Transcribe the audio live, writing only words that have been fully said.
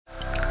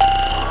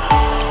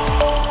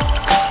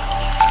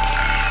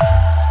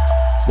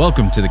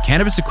Welcome to the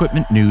Cannabis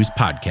Equipment News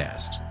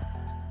Podcast.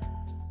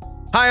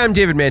 Hi, I'm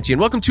David Manti, and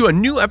welcome to a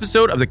new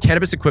episode of the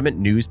Cannabis Equipment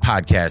News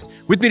Podcast.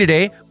 With me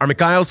today are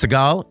Mikhail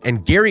Segal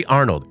and Gary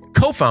Arnold,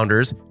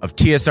 co-founders of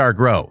TSR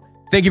Grow.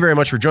 Thank you very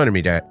much for joining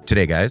me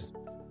today, guys.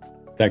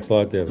 Thanks a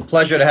lot, David. It's a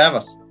pleasure to have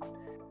us.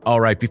 All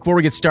right, before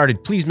we get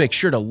started, please make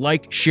sure to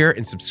like, share,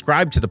 and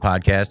subscribe to the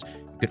podcast.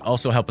 You could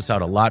also help us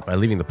out a lot by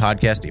leaving the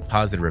podcast a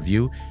positive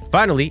review.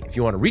 Finally, if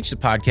you want to reach the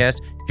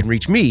podcast, you can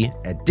reach me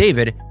at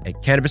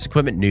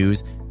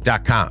david@cannabisequipmentnews.com.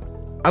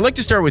 I'd like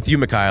to start with you,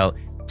 Mikhail.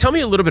 Tell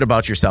me a little bit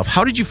about yourself.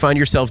 How did you find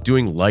yourself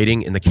doing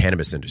lighting in the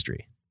cannabis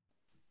industry?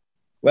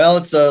 Well,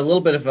 it's a little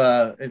bit of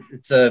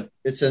it's a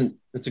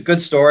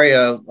good story,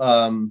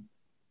 and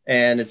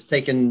it's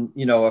taken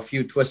a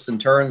few twists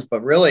and turns.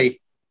 But really,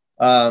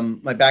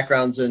 my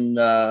background's in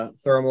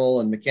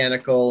thermal and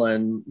mechanical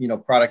and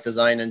product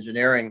design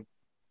engineering,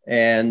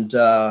 and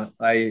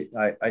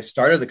I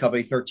started the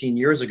company 13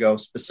 years ago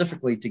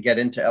specifically to get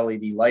into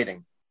LED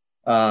lighting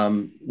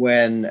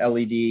when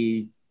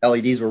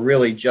LEDs were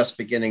really just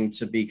beginning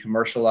to be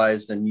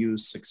commercialized and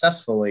used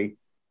successfully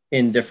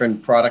in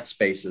different product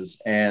spaces.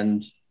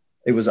 And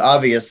it was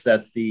obvious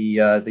that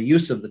the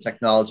use of the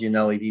technology in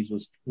LEDs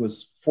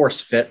was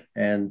force fit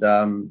and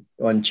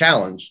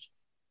challenged.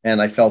 And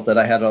I felt that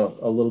I had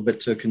a little bit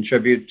to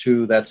contribute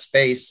to that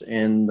space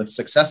in the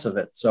success of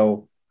it.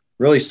 So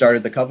really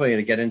started the company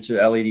to get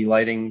into LED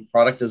lighting,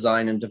 product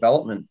design and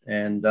development.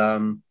 And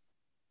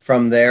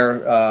from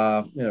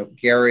there,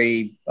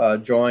 Gary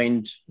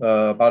joined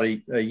about a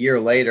year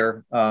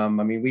later.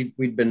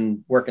 We'd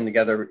been working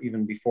together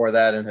even before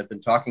that and had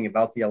been talking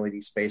about the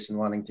LED space and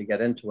wanting to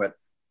get into it.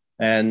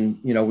 And,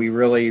 we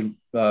really,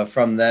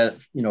 from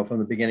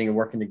the beginning of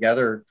working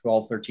together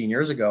 12, 13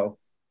 years ago,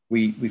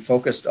 we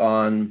focused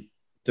on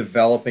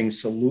developing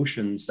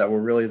solutions that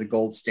were really the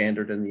gold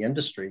standard in the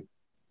industry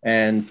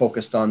and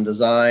focused on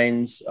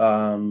designs,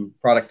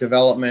 product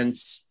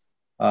developments,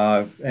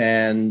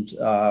 and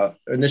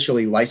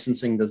initially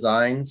licensing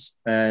designs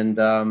and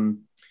the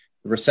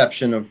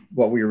reception of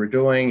what we were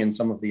doing and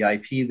some of the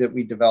IP that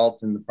we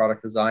developed in the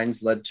product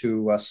designs led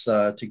to us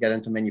to get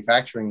into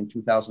manufacturing in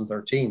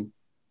 2013.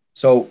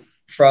 So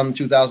from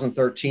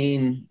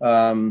 2013,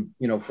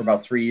 for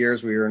about 3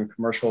 years, we were in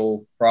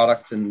commercial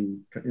product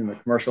and in the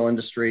commercial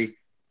industry,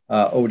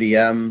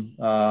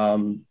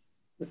 ODM,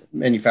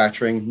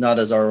 manufacturing, not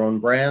as our own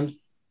brand.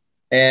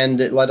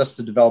 And it led us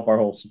to develop our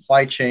whole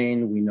supply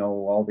chain. We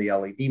know all the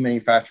LED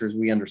manufacturers.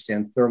 We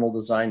understand thermal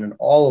design and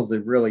all of the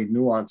really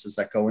nuances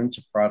that go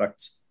into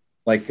products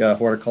like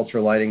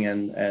horticulture lighting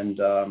and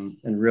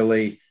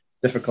really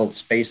difficult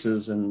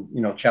spaces and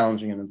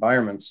challenging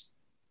environments.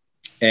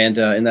 And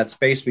in that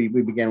space, we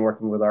began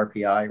working with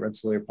RPI,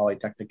 Rensselaer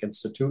Polytechnic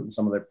Institute, and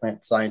some of their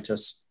plant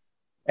scientists.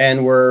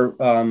 And we're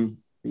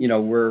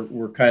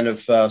kind of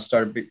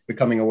started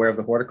becoming aware of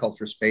the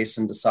horticulture space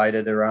and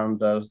decided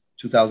around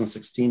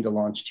 2016 to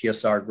launch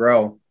TSR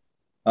Grow,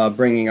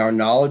 bringing our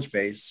knowledge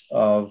base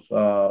of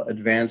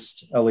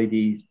advanced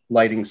LED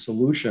lighting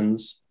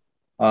solutions,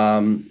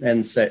 and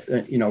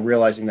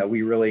realizing that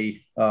we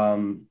really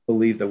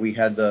believed that we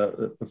had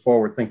the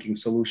forward-thinking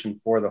solution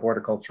for the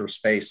horticulture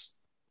space,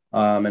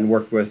 and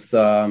worked with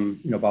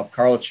Bob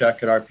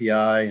Karlichek at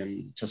RPI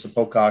and Tessa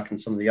Pocock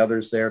and some of the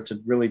others there to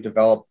really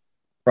develop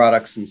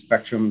products and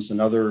spectrums and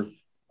other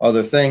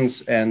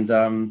things. And,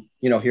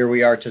 here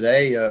we are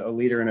today, a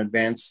leader in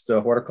advanced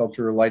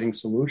horticulture lighting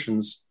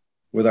solutions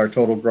with our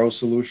Total Grow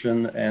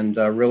solution and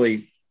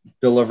really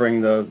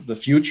delivering the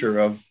future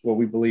of what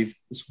we believe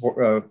is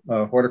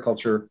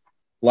horticulture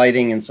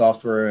lighting and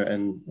software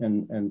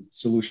and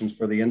solutions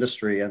for the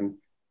industry. And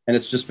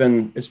it's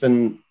been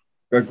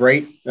a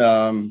great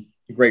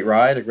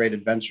ride, a great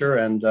adventure.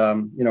 And,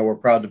 we're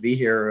proud to be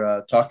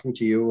here talking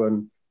to you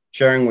and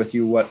sharing with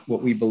you what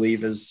we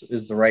believe is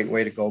the right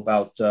way to go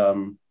about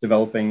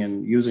developing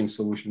and using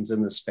solutions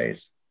in this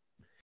space.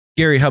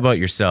 Gary, how about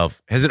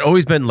yourself? Has it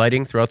always been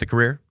lighting throughout the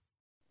career?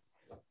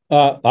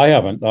 I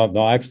haven't.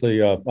 No,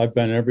 actually, I've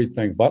been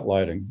everything but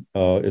lighting.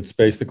 It's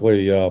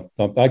basically,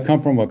 I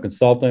come from a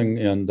consulting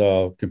and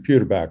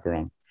computer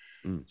background.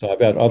 So I've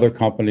had other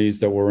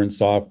companies that were in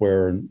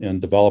software and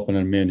development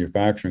and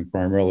manufacturing,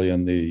 primarily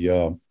in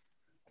the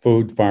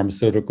food,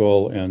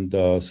 pharmaceutical, and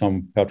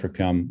some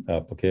petrochem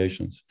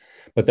applications.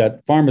 But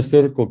that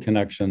pharmaceutical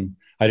connection,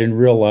 I didn't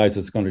realize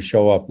it's going to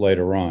show up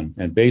later on.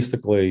 And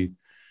basically,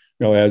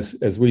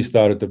 as we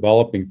started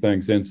developing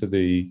things into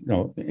the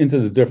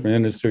different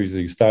industries,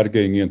 you started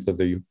getting into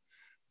the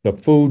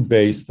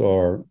food-based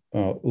or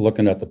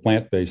looking at the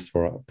plant-based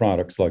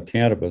products like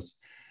cannabis.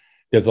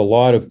 There's a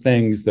lot of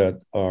things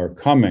that are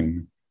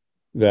coming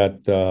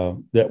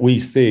that we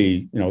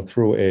see,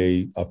 through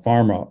a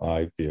pharma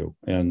eye view,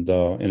 and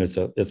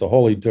it's a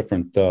wholly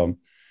different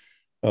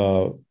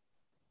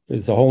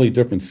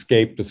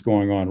scape that's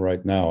going on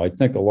right now. I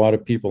think a lot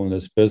of people in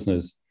this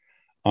business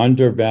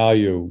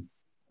undervalue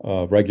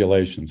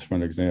regulations, for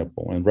an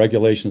example, and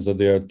regulations are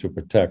there to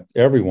protect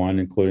everyone,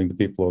 including the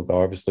people who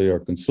obviously are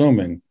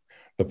consuming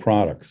the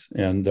products.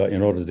 And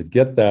in order to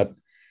get that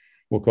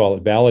we'll call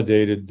it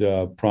validated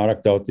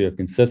product out there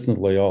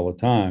consistently all the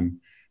time,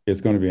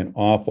 it's going to be an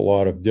awful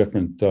lot of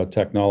different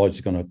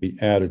technology going to be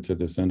added to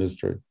this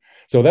industry.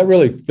 So that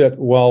really fit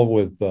well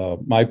with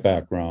my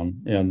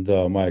background and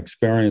my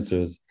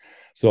experiences.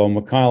 So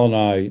Mikhail and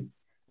I,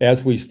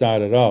 as we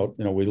started out,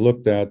 we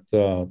looked at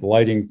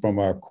lighting from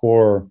our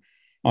core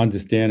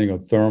understanding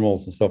of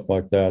thermals and stuff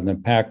like that, and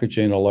then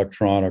packaging,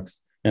 electronics,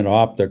 and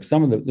optics,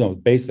 some of the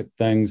basic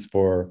things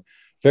for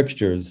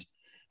fixtures,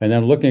 and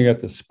then looking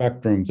at the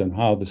spectrums and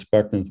how the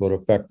spectrums would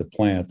affect the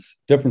plants,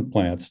 different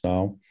plants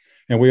now.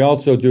 And we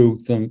also do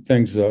some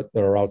things that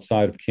are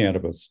outside of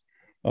cannabis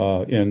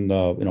in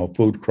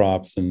food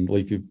crops and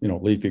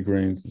leafy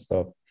greens and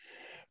stuff.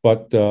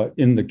 But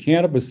in the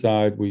cannabis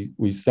side,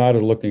 we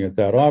started looking at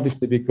that,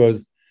 obviously,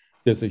 because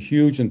there's a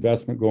huge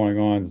investment going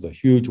on. There's a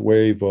huge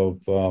wave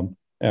of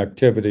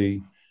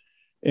activity,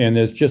 and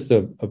there's just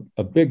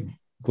a big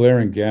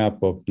glaring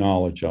gap of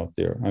knowledge out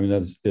there. I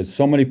mean, there's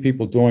so many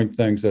people doing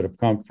things that have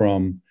come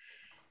from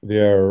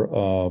their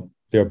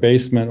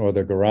basement or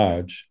their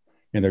garage,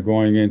 and they're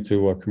going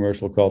into a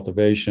commercial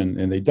cultivation,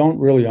 and they don't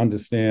really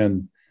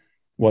understand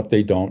what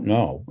they don't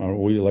know. Or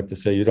we like to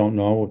say, you don't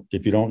know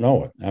if you don't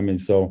know it. I mean,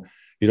 so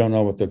you don't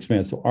know what to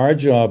expand. So our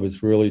job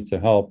is really to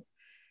help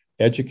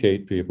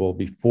educate people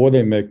before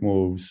they make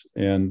moves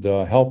and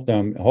help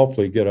them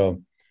hopefully get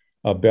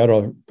a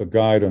better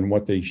guide on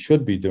what they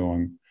should be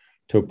doing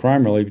to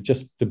primarily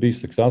just to be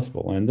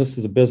successful. And this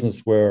is a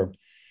business where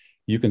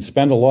you can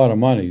spend a lot of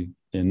money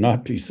and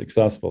not be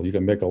successful. You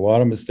can make a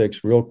lot of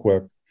mistakes real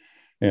quick.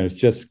 And it's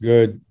just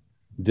good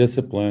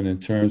discipline in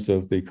terms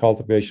of the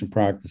cultivation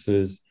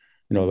practices,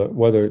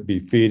 whether it be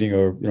feeding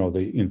or,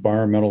 the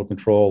environmental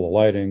control, the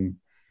lighting,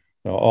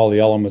 all the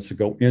elements that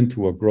go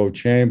into a grow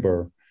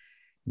chamber.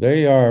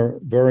 They are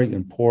very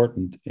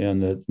important,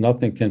 and that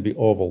nothing can be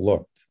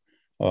overlooked.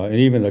 And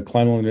even the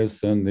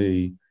cleanliness and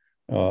the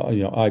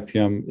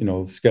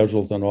IPM,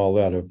 schedules and all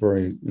that are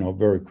very,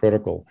 very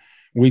critical.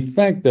 We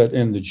think that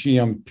in the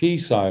GMP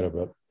side of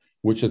it,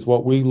 which is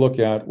what we look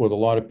at with a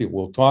lot of people,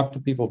 we'll talk to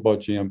people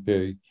about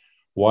GMP.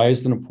 Why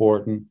is it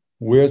important?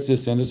 Where's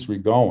this industry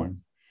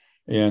going?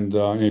 And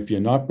if you're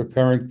not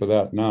preparing for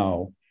that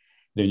now,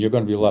 then you're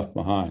going to be left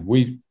behind.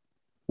 We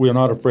are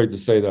not afraid to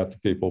say that to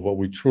people, but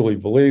we truly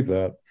believe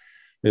that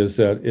it's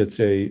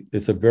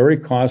a very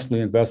costly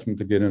investment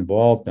to get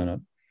involved in it.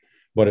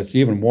 But it's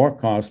even more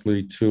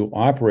costly to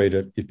operate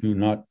it if you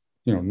not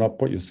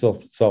put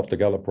yourself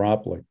together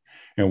properly.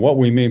 And what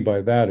we mean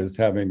by that is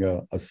having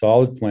a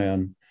solid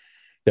plan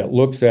that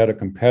looks at a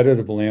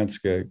competitive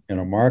landscape and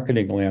a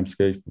marketing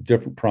landscape for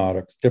different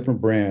products,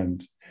 different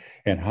brands,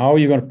 and how are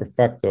you going to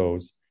perfect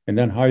those, and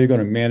then how are you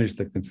going to manage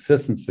the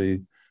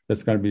consistency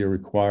that's going to be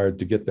required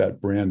to get that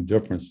brand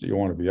difference that you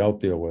want to be out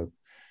there with.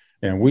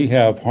 And we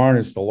have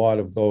harnessed a lot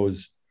of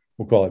those,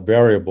 we'll call it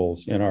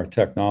variables, in our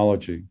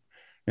technology.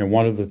 And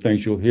one of the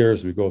things you'll hear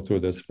as we go through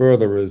this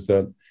further is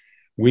that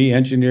we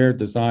engineer,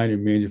 design,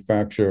 and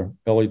manufacture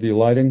LED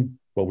lighting,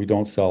 but we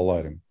don't sell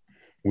lighting.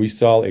 We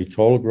sell a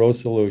total grow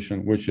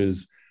solution, which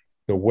is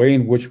the way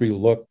in which we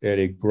look at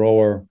a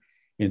grower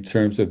in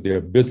terms of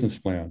their business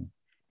plan.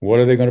 What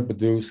are they going to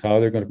produce? How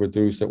are they going to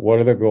produce it? What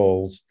are their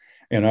goals?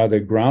 And are they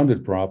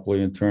grounded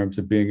properly in terms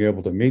of being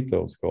able to meet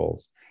those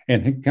goals?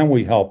 And can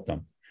we help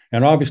them?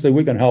 And obviously,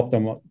 we can help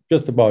them,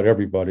 just about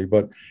everybody,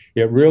 but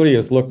it really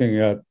is looking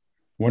at,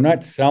 we're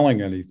not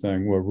selling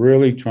anything. We're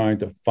really trying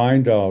to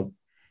find out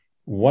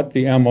what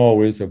the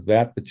MO is of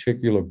that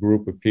particular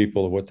group of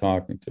people that we're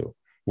talking to.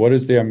 What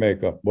is their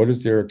makeup? What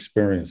is their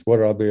experience? What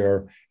are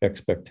their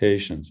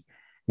expectations?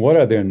 What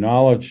are their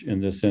knowledge in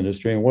this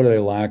industry, and what are they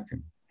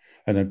lacking?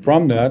 And then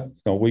from that,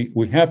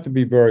 we have to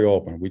be very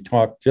open. We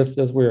talk, just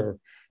as we're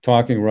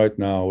talking right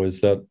now, is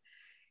that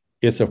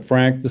it's a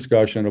frank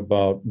discussion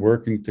about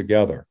working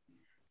together.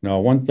 Now,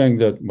 one thing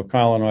that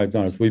Mikhail and I have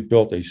done is we've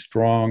built a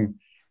strong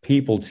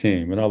people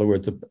team. In other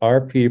words,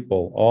 our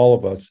people, all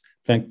of us,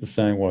 think the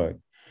same way.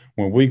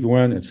 When we go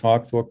in and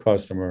talk to a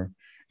customer,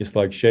 it's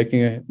like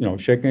shaking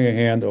a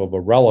hand of a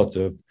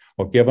relative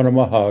or giving them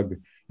a hug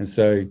and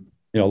say,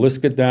 let's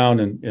get down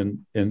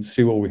and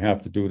see what we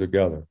have to do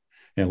together.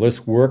 And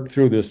let's work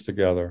through this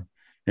together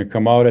and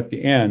come out at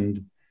the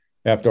end,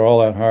 after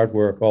all that hard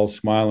work, all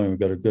smiling. We've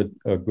got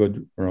a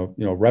good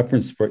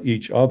reference for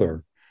each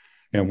other.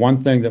 And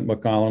one thing that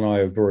Mikhail and I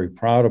are very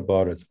proud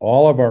about is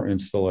all of our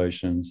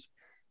installations,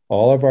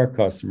 all of our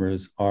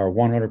customers are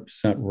 100%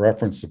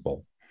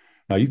 referenceable.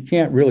 Now, you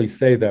can't really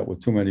say that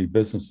with too many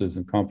businesses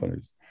and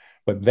companies,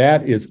 but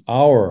that is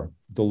our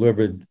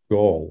delivered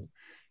goal,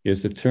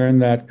 is to turn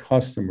that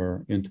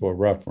customer into a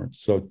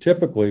reference. So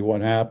typically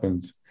what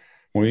happens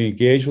when we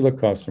engage with a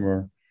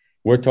customer,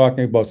 we're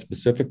talking about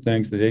specific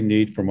things that they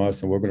need from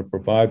us, and we're going to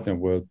provide them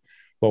with,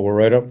 but we're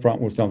right up front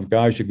with them,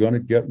 guys, you're going to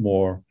get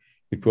more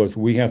because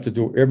we have to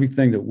do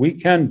everything that we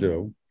can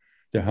do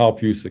to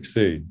help you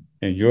succeed.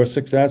 And your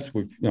success,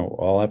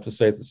 I'll have to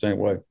say it the same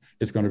way,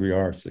 it's going to be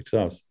our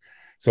success.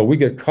 So we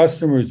get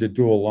customers that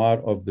do a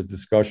lot of the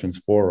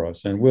discussions for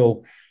us, and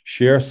we'll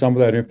share some of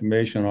that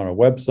information on our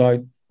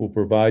website. We'll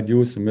provide you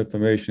with some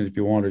information if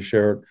you want to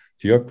share it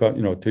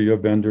to your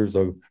vendors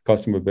or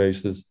customer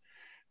bases.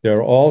 There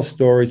are all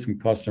stories from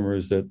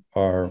customers that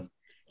are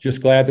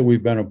just glad that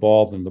we've been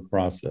involved in the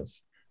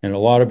process. And a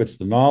lot of it's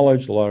the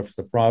knowledge, a lot of it's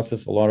the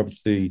process, a lot of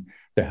it's the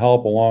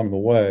help along the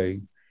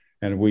way.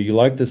 And we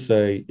like to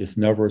say it's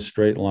never a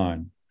straight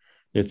line.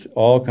 It's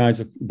all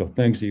kinds of the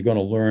things that you're going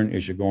to learn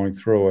as you're going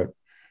through it.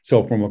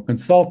 So from a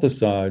consultative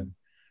side,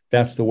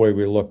 that's the way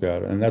we look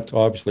at it. And that's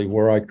obviously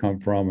where I come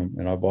from.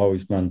 And I've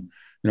always been,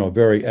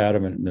 very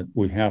adamant that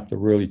we have to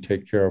really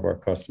take care of our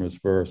customers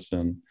first.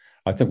 And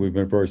I think we've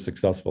been very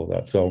successful at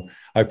that. So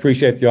I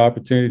appreciate the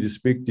opportunity to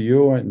speak to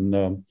you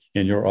and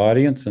your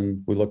audience,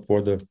 and we look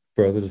forward to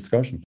further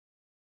discussion.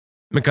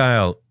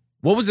 Mikhail,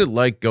 what was it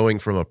like going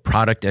from a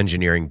product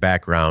engineering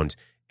background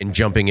and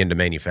jumping into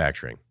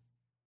manufacturing?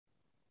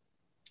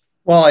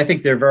 Well, I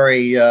think they're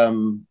very,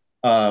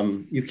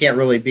 you can't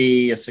really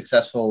be a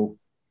successful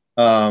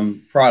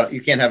product.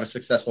 You can't have a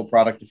successful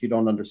product if you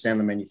don't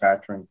understand the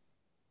manufacturing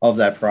of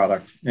that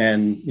product.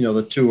 And,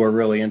 the two are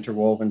really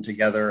interwoven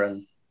together.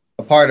 And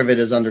a part of it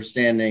is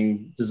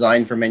understanding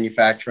design for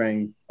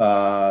manufacturing,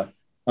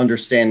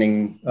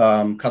 understanding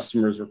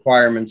customers'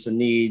 requirements and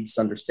needs,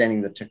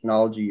 understanding the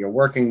technology you're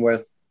working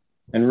with,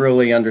 and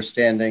really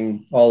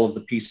understanding all of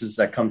the pieces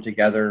that come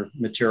together,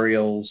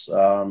 materials,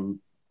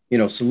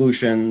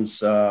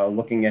 solutions,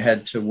 looking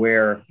ahead to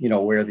where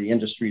the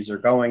industries are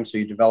going. So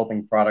you're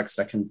developing products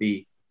that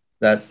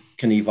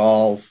can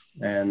evolve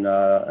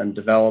and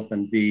develop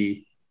and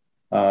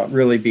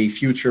really be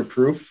future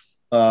proof.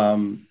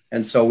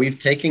 And so we've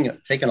taken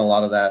a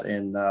lot of that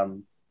in.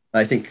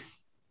 I think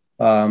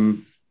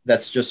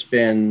that's just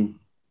been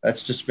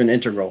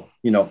integral.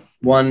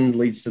 One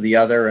leads to the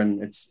other,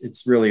 and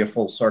it's really a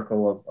full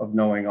circle of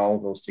knowing all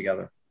of those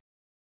together.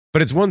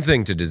 But it's one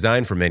thing to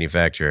design for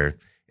manufacture,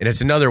 and it's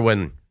another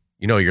when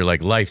your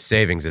life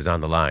savings is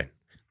on the line.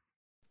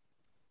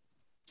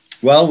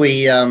 Well,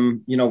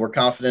 we're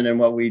confident in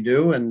what we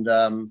do, and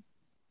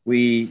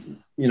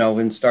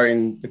in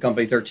starting the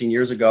company 13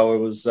 years ago, it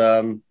was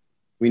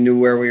we knew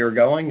where we were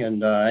going,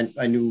 and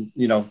I knew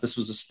this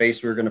was a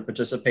space we were going to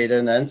participate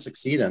in and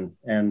succeed in,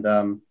 and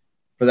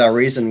for that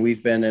reason,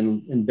 we've been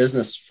in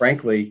business,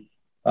 frankly,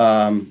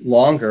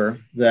 longer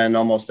than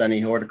almost any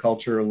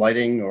horticulture,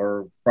 lighting,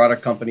 or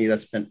product company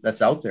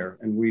that's out there,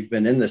 and we've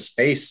been in this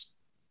space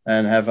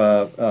and have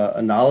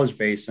a knowledge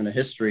base and a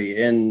history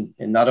in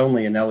not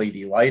only in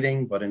LED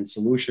lighting, but in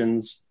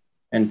solutions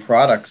and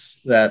products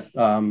that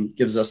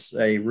gives us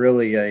a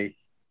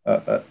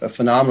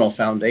phenomenal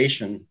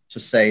foundation to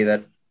say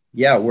that,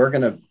 yeah,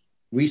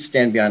 we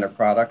stand behind our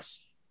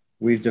products.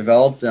 We've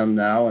developed them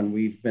now, and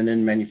we've been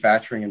in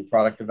manufacturing and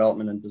product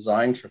development and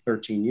design for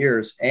 13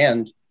 years.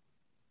 And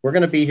we're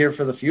going to be here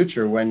for the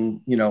future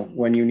when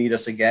you need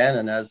us again,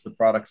 and as the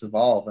products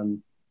evolve.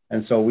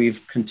 And so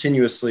we've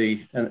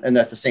continuously, and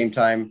at the same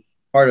time,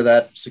 part of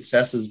that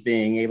success is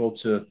being able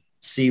to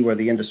see where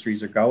the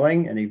industries are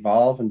going and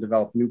evolve and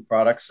develop new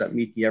products that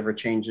meet the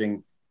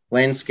ever-changing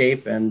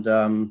landscape. And,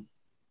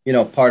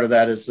 part of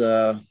that is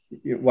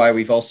why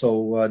we've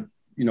also,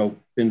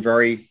 been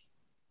very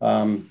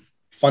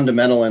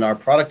fundamental in our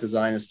product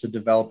design, is to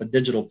develop a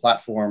digital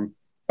platform,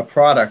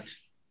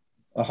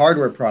 a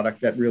hardware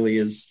product that really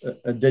is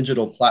a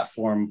digital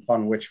platform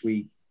upon which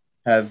we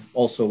have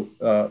also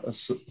a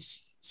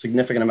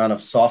significant amount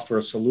of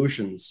software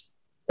solutions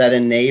that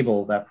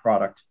enable that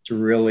product to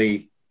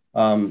really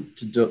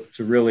to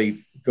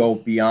really go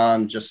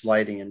beyond just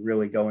lighting and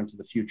really go into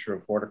the future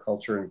of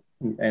horticulture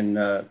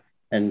and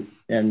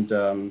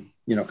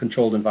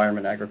controlled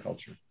environment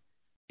agriculture.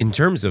 In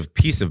terms of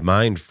peace of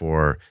mind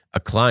for a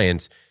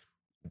client,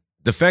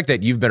 the fact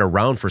that you've been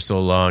around for so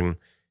long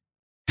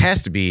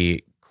has to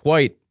be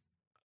quite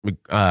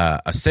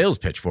a sales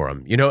pitch for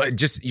them.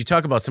 You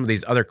talk about some of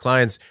these other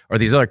clients or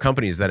these other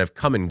companies that have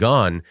come and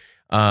gone.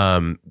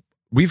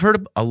 We've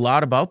heard a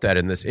lot about that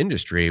in this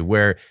industry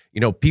where,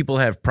 people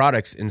have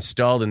products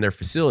installed in their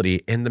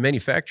facility and the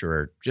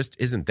manufacturer just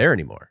isn't there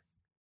anymore.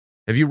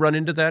 Have you run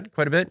into that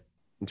quite a bit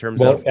in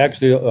terms of? Well,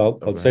 actually,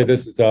 I'll say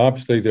this. It's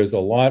obviously, there's a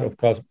lot of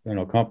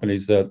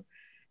companies that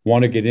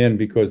want to get in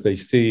because they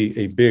see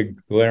a big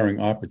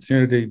glaring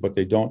opportunity, but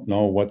they don't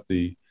know what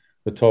the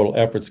total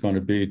effort's going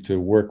to be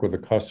to work with the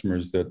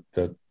customers that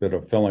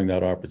are filling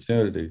that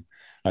opportunity.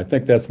 I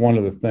think that's one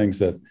of the things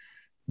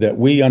that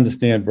we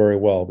understand very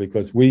well,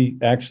 because we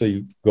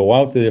actually go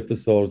out to their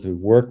facilities, we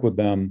work with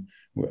them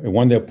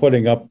when they're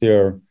putting up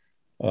their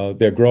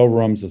grow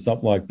rooms or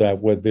something like that.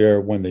 We're there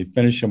when they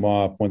finish them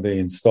off, when they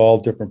install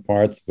different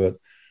parts of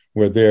it,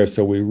 we're there.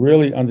 So we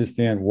really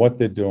understand what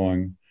they're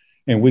doing,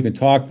 and we can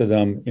talk to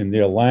them in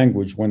their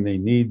language when they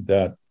need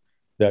that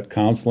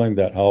counseling,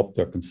 that help,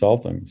 their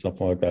consulting,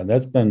 something like that. And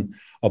that's been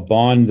a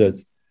bond that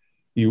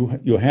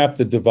you have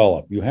to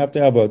develop. You have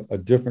to have a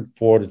different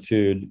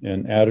fortitude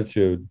and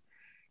attitude.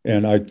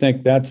 And I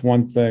think that's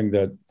one thing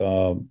that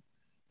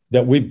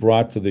we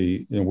brought to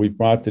the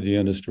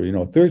industry.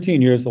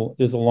 13 years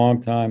is a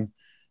long time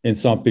in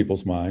some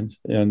people's minds,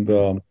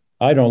 and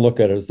I don't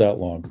look at it as that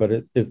long. But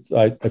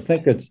I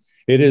think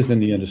it is in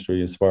the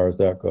industry as far as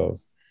that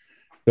goes.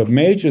 The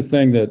major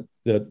thing that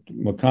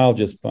Mikhail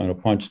just kind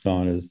of punched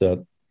on is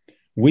that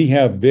we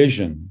have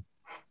vision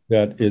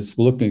that is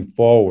looking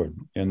forward.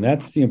 And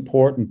that's the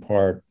important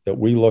part that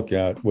we look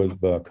at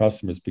with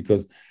customers,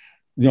 because,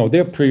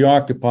 they're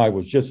preoccupied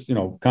with just,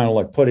 kind of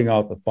like putting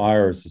out the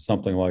fires or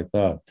something like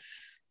that.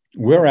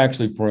 We're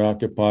actually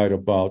preoccupied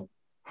about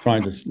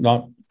trying to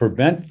not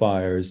prevent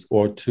fires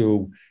or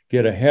to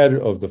get ahead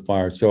of the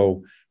fire.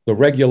 So the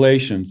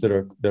regulations that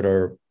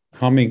are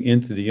coming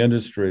into the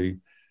industry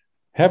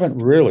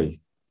haven't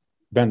really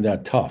been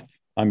that tough.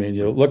 I mean,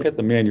 you look at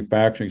the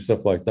manufacturing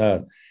stuff like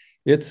that.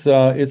 It's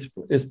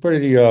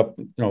pretty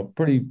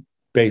pretty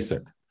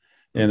basic,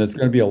 and there's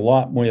going to be a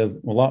lot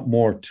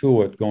more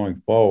to it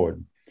going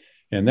forward,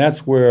 and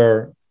that's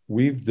where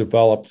we've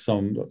developed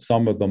some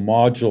of the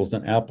modules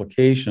and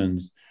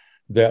applications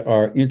that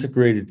are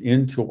integrated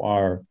into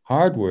our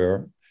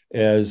hardware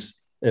as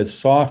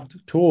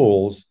soft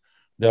tools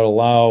that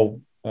allow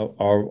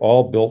are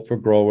all built for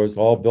growers,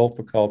 all built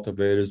for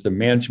cultivators, the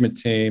management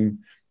team,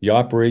 the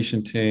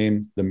operation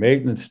team, the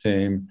maintenance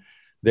team.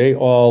 They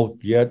all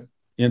get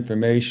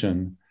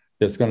information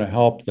that's going to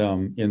help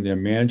them in their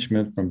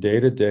management from day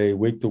to day,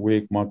 week to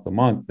week, month to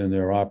month in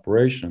their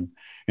operation.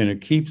 And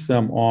it keeps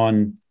them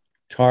on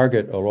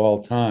target at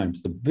all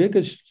times.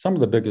 Some of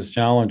the biggest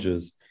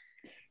challenges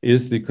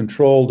is the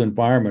controlled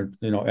environment.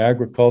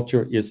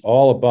 Agriculture is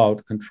all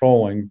about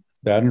controlling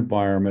that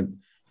environment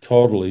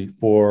totally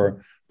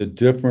for the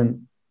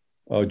different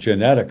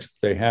genetics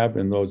they have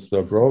in those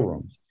grow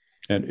rooms.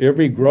 And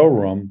every grow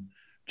room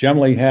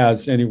generally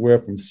has anywhere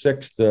from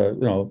 6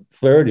 to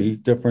 30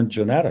 different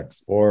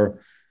genetics or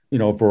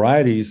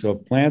varieties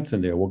of plants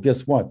in there. Well,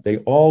 guess what? They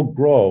all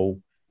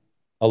grow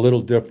a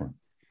little different.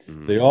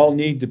 Mm-hmm. They all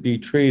need to be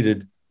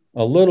treated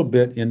a little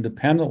bit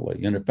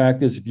independently. And the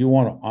fact is, if you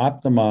want to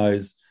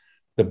optimize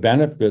the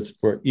benefits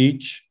for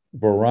each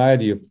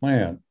variety of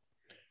plant,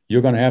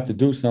 you're going to have to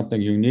do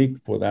something unique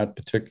for that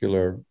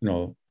particular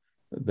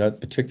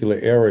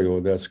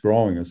area that's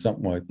growing or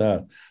something like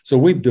that. So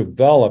we've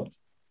developed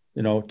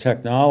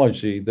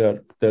technology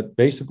that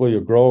basically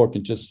a grower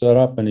can just set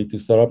up, and he can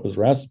set up his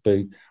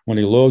recipe when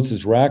he loads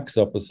his racks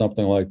up or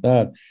something like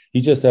that.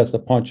 He just has to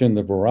punch in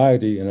the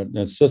variety, and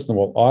the system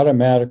will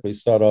automatically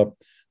set up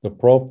the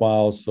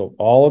profiles of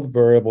all of the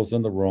variables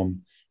in the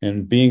room,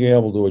 and being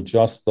able to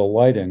adjust the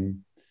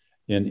lighting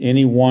in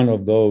any one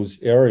of those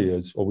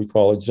areas, or we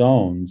call it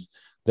zones,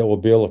 that will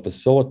be able to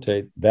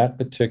facilitate that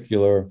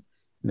particular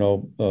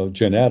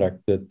genetic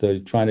that they're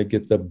trying to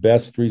get the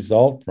best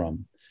result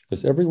from.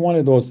 Because every one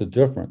of those are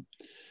different.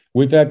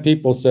 We've had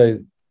people say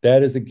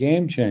that is a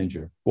game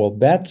changer. Well,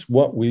 that's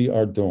what we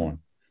are doing.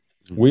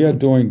 We are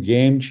doing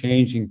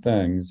game-changing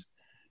things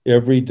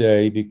every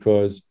day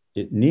because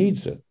it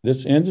needs it.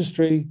 This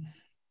industry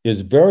is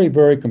very,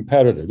 very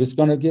competitive. It's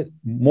going to get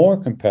more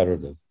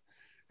competitive,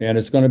 and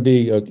it's going to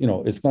be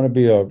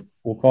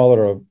we'll call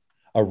it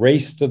a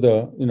race to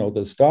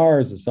the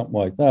stars or something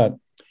like that.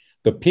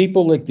 The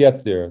people that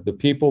get there, the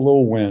people who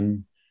will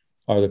win,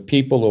 are the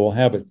people who will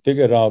have it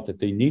figured out that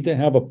they need to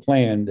have a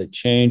plan that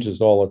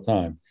changes all the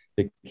time.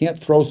 They can't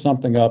throw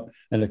something up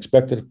and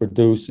expect it to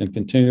produce and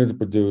continue to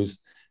produce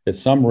at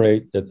some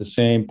rate at the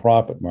same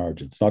profit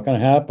margin. It's not going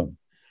to happen.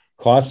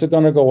 Costs are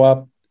going to go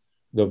up.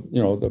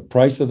 The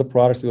price of the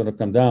products are going to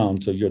come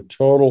down. So your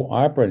total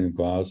operating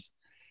cost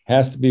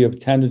has to be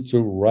attended to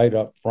right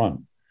up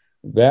front.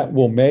 That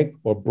will make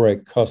or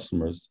break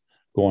customers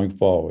going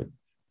forward.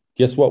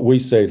 Guess what we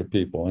say to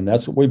people? And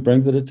that's what we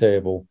bring to the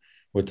table.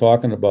 We're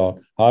talking about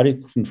how to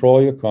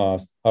control your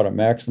cost, how to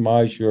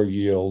maximize your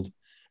yield,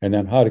 and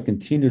then how to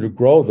continue to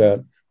grow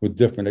that with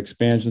different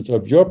expansions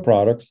of your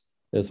products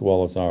as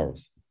well as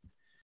ours.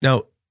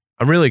 Now,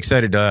 I'm really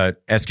excited to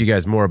ask you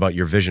guys more about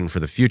your vision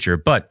for the future.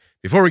 But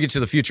before we get to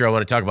the future, I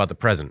want to talk about the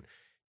present.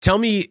 Tell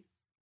me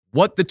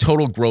what the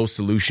Total Grow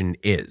solution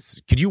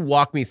is. Could you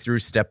walk me through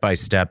step by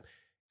step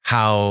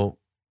how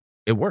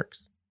it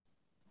works?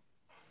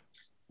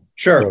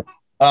 Sure.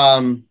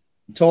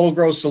 Total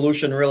Grow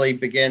solution really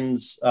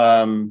begins, it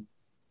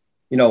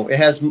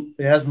has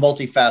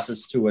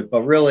multifacets to it,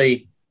 but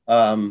really,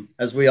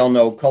 as we all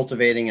know,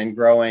 cultivating and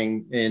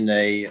growing in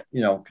a,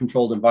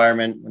 controlled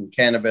environment in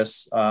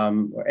cannabis,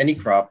 or any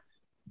crop,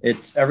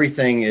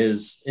 everything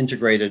is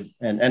integrated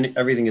and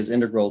everything is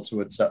integral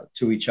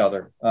to each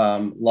other.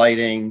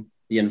 Lighting,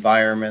 the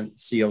environment,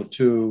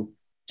 CO2,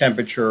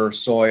 temperature,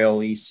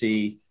 soil,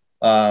 EC,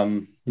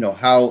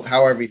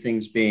 how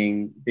everything's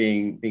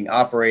being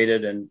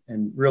operated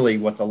and really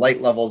what the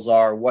light levels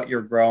are, what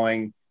you're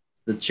growing,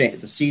 the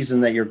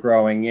season that you're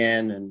growing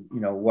in, and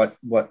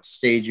what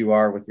stage you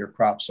are with your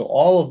crop. So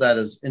all of that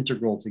is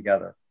integral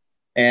together,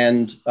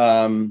 and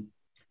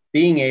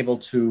being able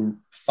to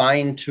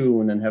fine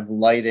tune and have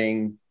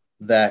lighting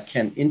that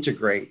can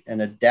integrate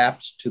and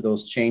adapt to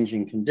those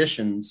changing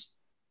conditions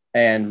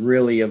and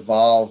really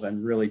evolve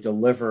and really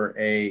deliver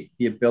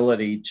the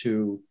ability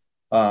to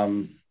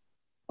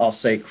I'll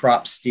say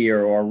crop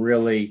steer, or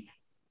really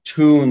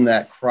tune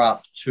that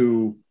crop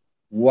to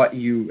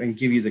and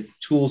give you the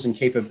tools and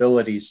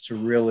capabilities to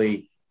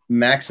really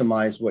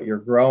maximize what you're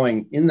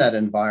growing in that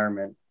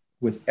environment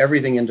with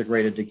everything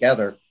integrated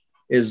together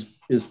is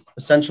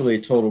essentially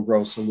a total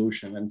grow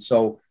solution. And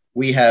so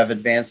we have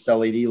advanced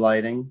LED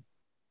lighting.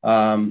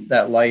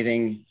 That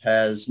lighting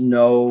has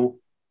no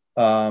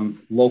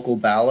local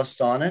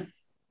ballast on it.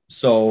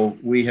 So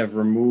we have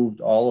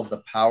removed all of the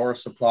power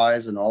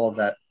supplies and all of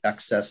that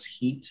excess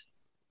heat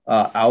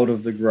out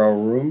of the grow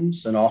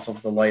rooms and off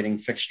of the lighting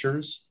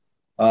fixtures.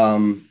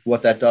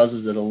 What that does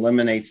is it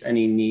eliminates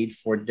any need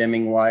for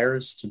dimming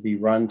wires to be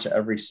run to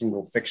every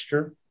single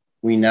fixture.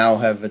 We now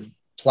have a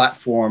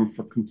platform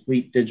for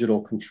complete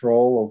digital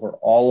control over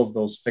all of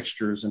those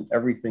fixtures and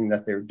everything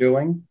that they're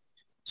doing.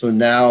 So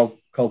now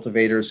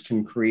cultivators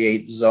can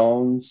create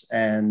zones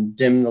and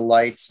dim the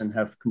lights and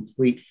have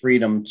complete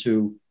freedom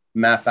to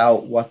map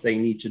out what they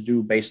need to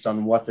do based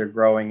on what they're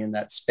growing in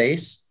that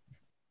space.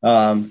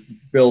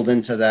 Build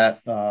into that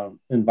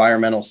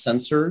environmental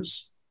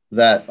sensors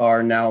that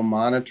are now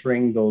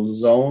monitoring those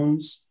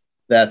zones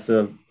that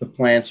the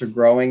plants are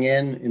growing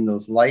in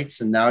those lights.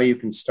 And now you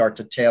can start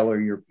to tailor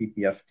your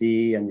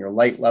PPFD and your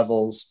light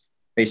levels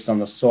based on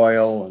the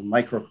soil and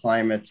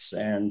microclimates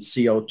and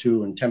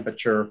CO2 and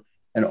temperature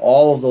and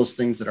all of those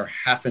things that are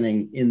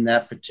happening in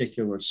that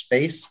particular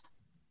space.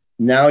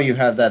 Now you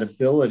have that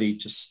ability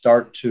to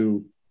start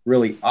to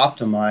really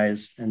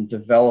optimize and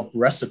develop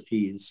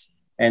recipes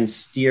and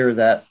steer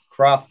that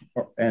crop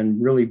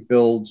and really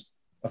build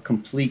a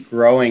complete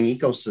growing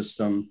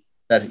ecosystem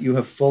that you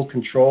have full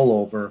control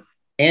over,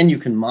 and you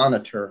can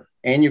monitor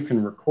and you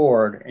can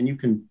record and you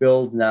can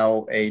build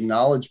now a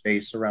knowledge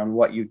base around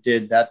what you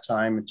did that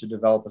time and to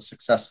develop a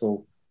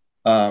successful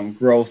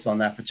growth on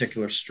that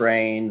particular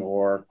strain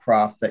or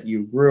crop that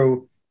you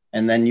grew.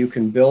 And then you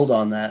can build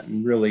on that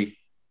and really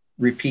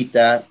repeat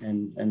that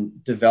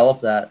and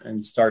develop that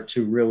and start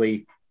to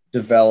really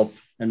develop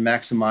and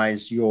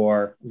maximize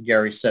your,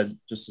 Gary said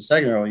just a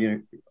second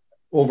ago,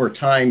 over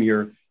time,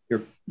 your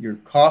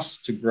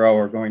costs to grow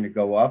are going to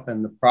go up,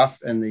 and the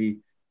profit and the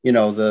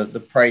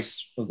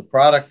price of the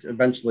product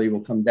eventually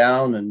will come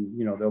down, and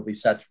there'll be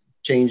set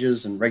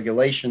changes and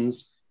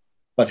regulations.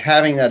 But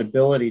having that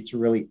ability to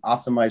really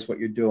optimize what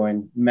you're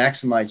doing,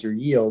 maximize your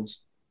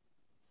yields,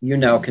 you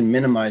now can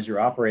minimize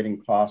your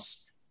operating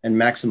costs and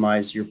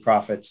maximize your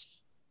profits.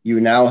 You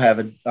now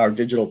have our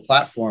digital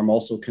platform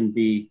also can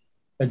be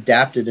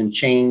adapted and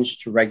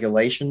changed to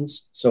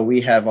regulations. So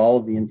we have all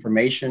of the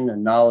information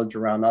and knowledge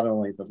around not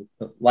only the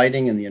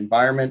lighting and the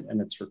environment,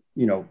 and it's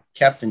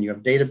kept, and you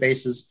have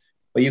databases,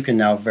 but you can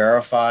now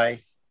verify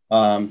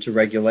to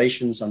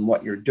regulations on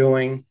what you're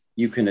doing.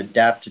 You can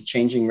adapt to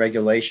changing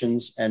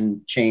regulations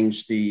and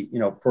change the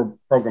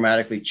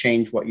programmatically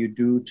change what you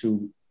do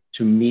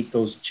to meet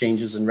those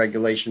changes in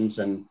regulations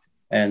and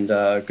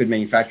good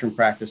manufacturing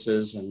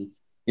practices and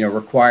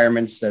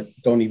requirements that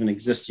don't even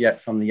exist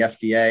yet from the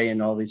FDA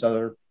and all these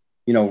other,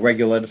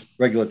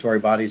 regulatory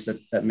bodies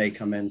that may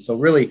come in. So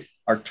really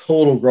our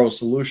total grow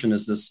solution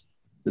is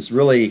this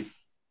really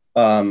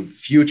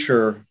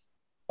future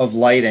of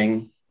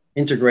lighting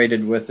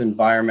integrated with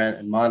environment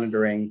and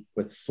monitoring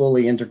with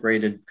fully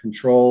integrated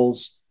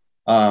controls.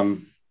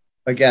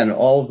 Again,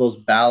 all of those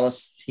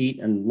ballast, heat,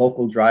 and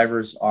local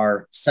drivers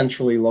are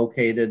centrally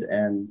located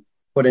and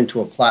put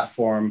into a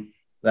platform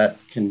that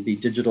can be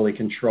digitally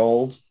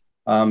controlled.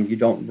 You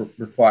don't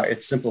require,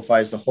 it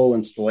simplifies the whole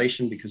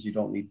installation because you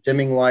don't need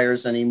dimming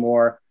wires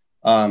anymore.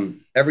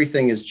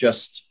 Everything is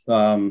just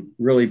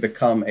really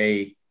become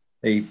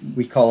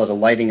we call it a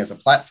lighting as a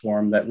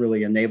platform that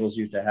really enables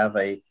you to have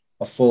a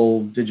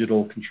full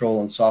digital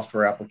control and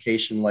software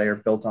application layer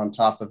built on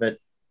top of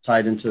it,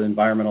 tied into the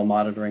environmental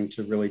monitoring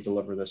to really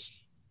deliver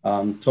this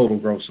total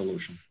grow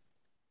solution.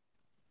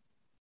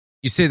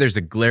 You say there's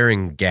a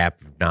glaring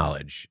gap of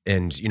knowledge,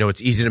 and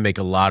it's easy to make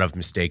a lot of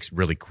mistakes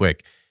really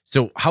quick.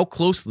 So how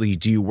closely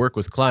do you work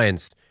with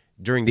clients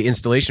during the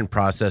installation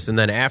process and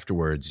then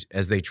afterwards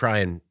as they try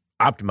and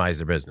optimize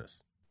their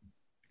business?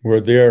 We're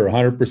there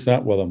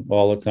 100% with them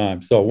all the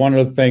time. So one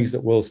of the things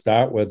that we'll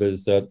start with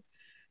is that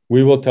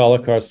we will tell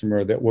a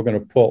customer that we're going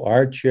to pull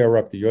our chair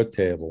up to your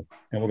table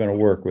and we're going to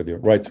work with you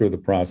right through the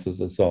process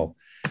itself.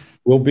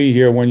 We'll be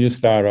here when you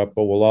start up,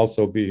 but we'll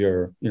also be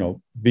here,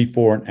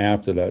 before and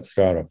after that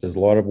startup. There's a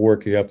lot of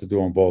work you have to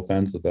do on both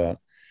ends of that.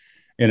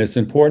 And it's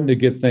important to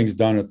get things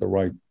done at the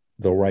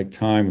right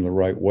time and the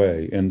right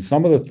way. And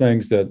some of the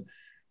things that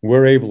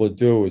we're able to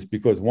do is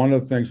because one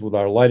of the things with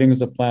our lighting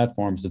as a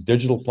platform is a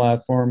digital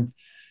platform,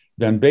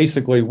 then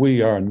basically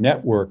we are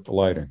networked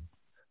lighting.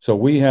 So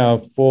we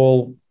have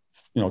full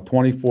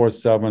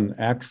 24/7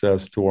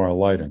 access to our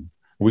lighting.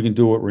 We can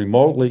do it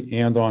remotely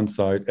and on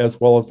site, as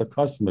well as the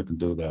customer can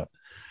do that.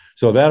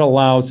 So that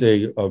allows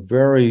a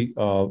very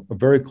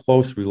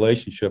close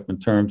relationship in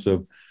terms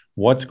of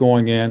what's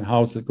going in,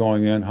 how's it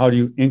going in, how do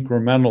you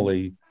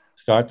incrementally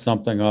start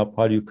something up,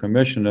 how do you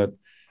commission it.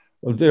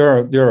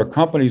 There are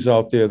companies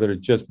out there that are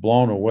just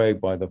blown away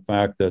by the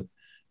fact that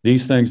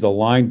these things are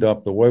lined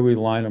up, the way we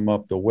line them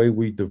up, the way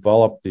we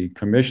develop the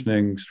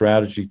commissioning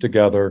strategy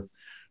together,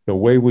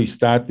 the way we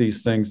start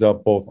these things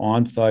up, both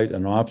on-site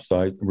and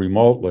off-site,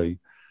 remotely,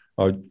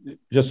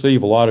 just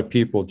leave a lot of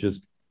people just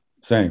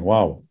saying,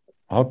 wow,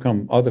 how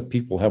come other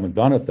people haven't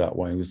done it that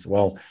way?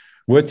 Well,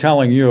 we're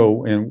telling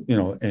you,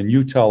 and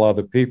you tell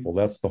other people.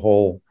 That's the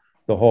whole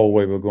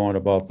way we're going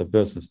about the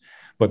business.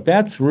 But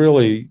that's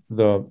really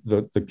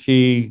the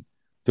key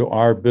to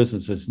our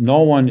business is no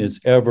one is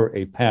ever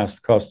a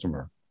past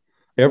customer.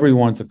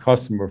 Everyone's a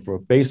customer for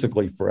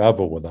basically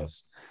forever with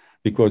us,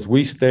 because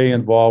we stay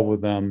involved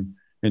with them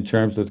in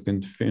terms of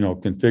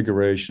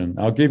configuration.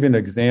 I'll give you an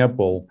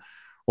example.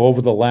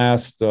 Over the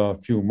last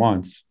few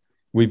months,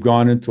 we've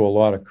gone into a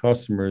lot of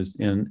customers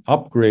and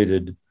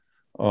upgraded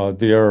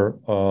their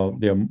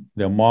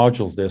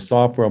modules, their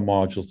software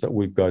modules that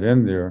we've got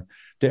in there,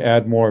 to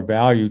add more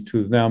value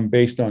to them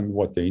based on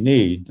what they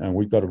need. And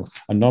we've got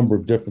a number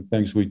of different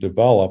things we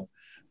develop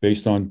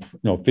based on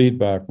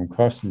feedback from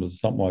customers,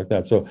 something like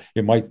that. So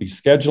it might be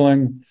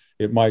scheduling,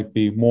 it might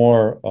be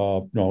more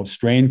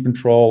strain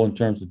control in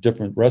terms of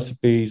different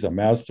recipes or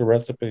master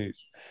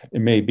recipes.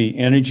 It may be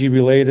energy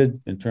related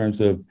in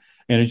terms of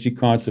energy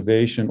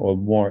conservation or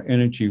more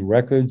energy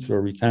records or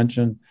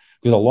retention,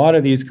 because a lot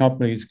of these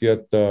companies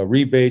get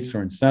rebates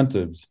or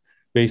incentives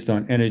based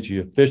on energy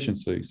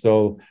efficiency.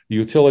 So the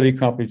utility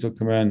companies will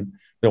come in,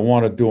 they'll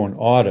want to do an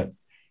audit.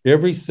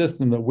 Every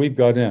system that we've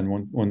got in,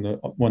 when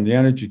the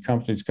energy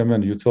companies come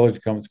in, the utility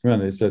companies come in,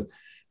 they said,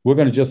 we're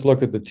going to just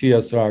look at the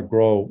TSR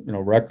Grow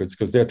records,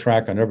 because they're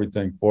tracking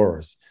everything for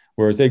us.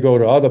 Whereas they go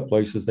to other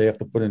places, they have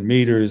to put in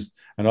meters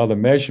and other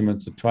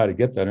measurements to try to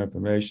get that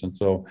information.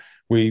 So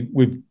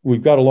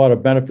we've got a lot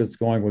of benefits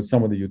going with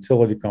some of the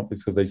utility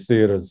companies, because they see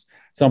it as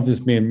something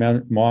that's being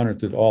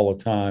monitored all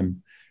the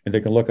time, and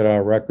they can look at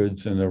our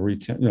records and they're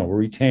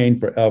retained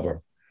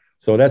forever.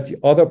 So that's the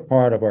other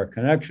part of our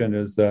connection,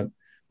 is that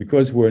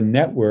because we're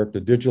networked, a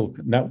digital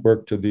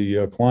network to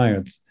the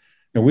clients,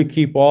 and we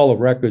keep all the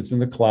records in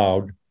the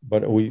cloud,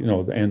 but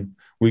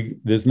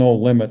there's no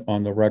limit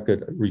on the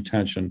record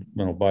retention,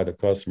 by the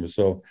customer.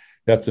 So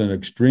that's an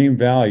extreme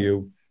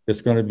value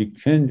that's going to be,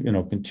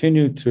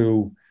 continue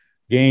to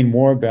gain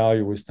more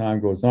value as time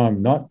goes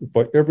on, not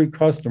for every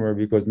customer,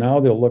 because now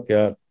they'll look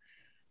at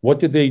what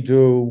did they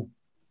do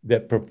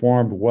that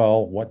performed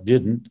well, what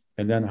didn't,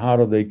 and then how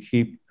do they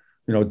keep,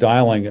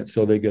 dialing it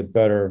so they get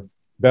better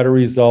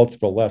results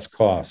for less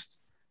cost.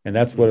 And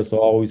that's what it's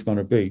always going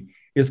to be.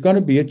 It's going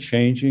to be a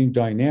changing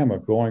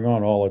dynamic going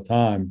on all the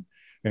time.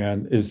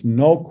 And there's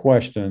no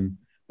question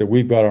that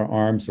we've got our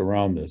arms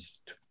around this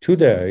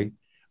today,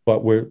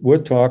 but we're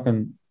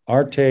talking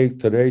our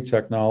today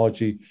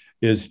technology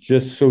is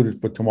just suited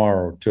for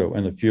tomorrow too,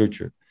 in the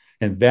future.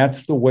 And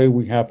that's the way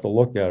we have to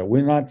look at it.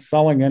 We're not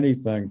selling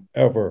anything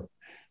ever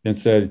and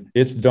said,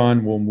 it's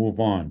done, we'll move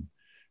on.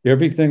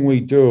 Everything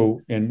we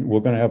do, and we're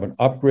going to have an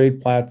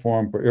upgrade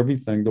platform for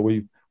everything that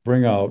we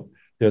bring out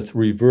that's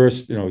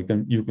reversed. You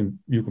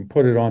can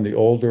put it on the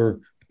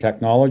older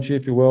technology,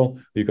 if you will.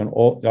 You can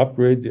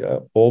upgrade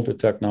the older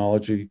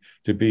technology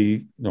to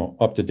be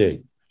up to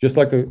date, just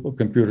like a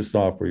computer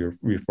software, you're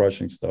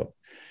refreshing stuff.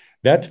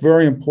 That's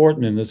very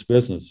important in this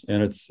business,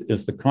 and it's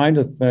the kind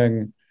of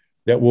thing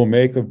that will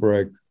make or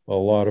break a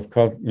lot of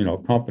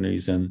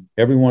companies, and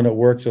everyone that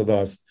works with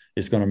us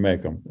is going to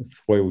make them. It's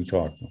the way we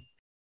talk to them.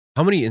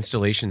 How many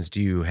installations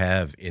do you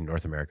have in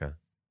North America?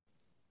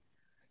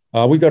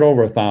 We got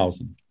over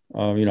 1,000.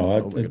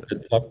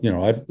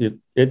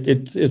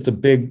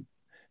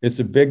 It's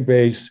a big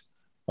base.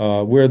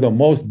 We're the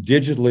most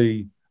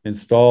digitally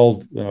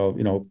installed,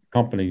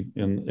 company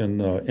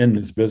in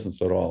this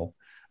business at all.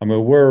 I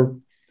mean, we're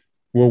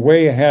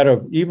way ahead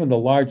of even the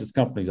largest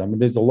companies. I mean,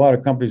 there's a lot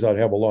of companies that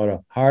have a lot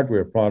of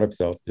hardware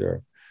products out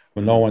there,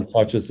 but no one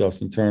touches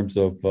us in terms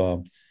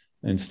of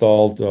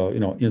installed,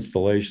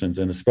 installations,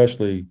 and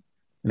especially,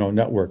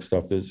 network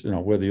stuff.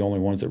 We're the only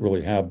ones that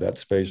really have that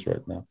space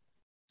right now.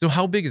 So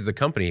how big is the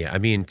company? I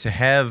mean, to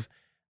have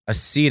a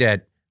seat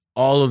at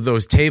all of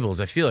those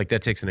tables, I feel like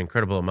that takes an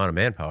incredible amount of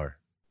manpower.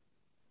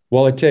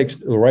 Well, it takes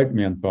the right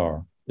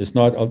manpower. It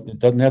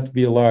doesn't have to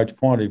be a large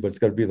quantity, but it's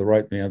got to be the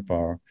right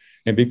manpower.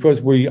 And because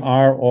we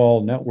are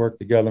all networked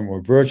together and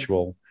we're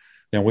virtual,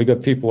 and we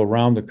got people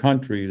around the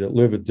country that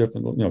live at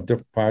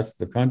different parts of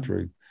the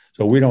country.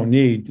 So we don't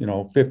need,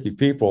 50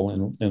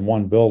 people in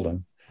one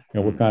building.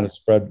 We're kind of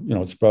spread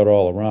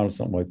all around or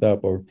something like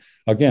that. But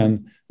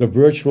again, the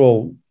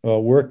virtual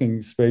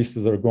working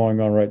spaces that are going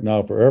on right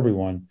now for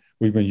everyone,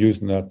 we've been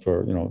using that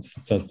for,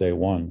 since day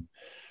one.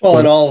 Well,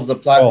 and all of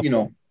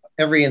the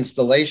every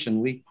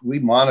installation we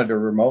monitor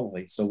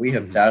remotely. So we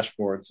have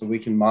dashboards, so we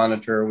can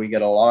monitor. We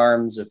get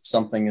alarms if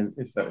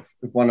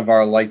one of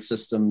our light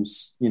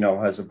systems,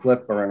 has a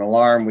blip or an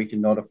alarm, we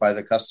can notify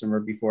the customer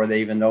before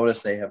they even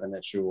notice they have an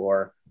issue.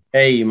 Or,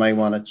 hey, you might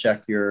want to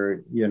check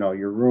your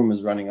room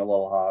is running a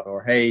little hot.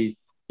 Or, hey,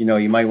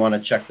 you might want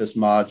to check this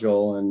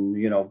module and,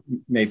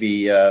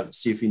 maybe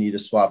see if you need to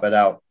swap it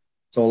out.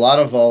 So a lot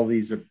of all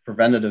these are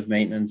preventative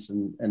maintenance,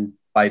 and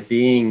by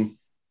being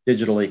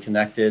digitally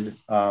connected,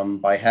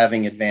 by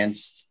having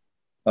advanced,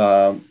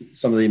 some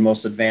of the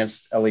most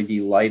advanced LED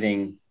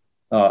lighting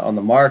on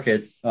the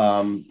market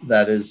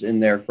that is in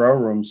their grow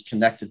rooms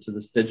connected to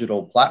this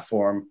digital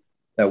platform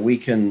that we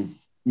can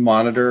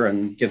monitor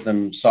and give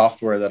them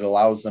software that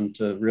allows them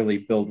to really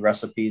build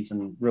recipes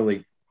and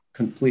really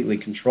completely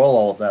control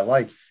all of that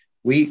lights.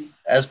 We,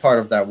 as part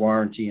of that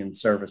warranty and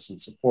service and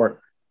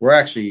support, we're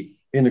actually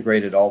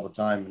integrated all the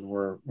time, and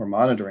we're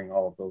monitoring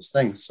all of those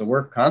things. So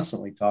we're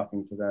constantly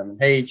talking to them, and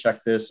hey,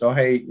 check this. Oh,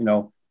 hey,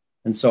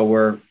 and so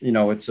we're,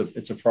 it's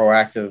a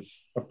proactive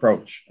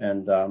approach,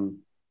 and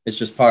it's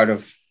just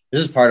this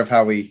is part of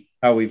how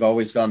we've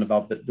always gone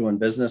about doing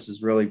business,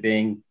 is really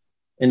being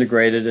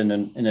integrated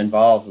and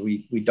involved.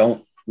 We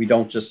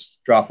don't just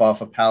drop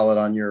off a pallet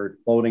on your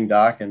loading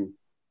dock and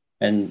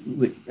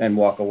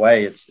walk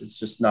away. It's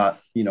just not,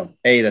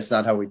 A, that's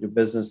not how we do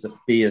business. That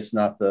B,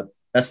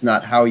 that's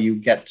not how you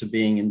get to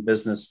being in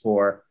business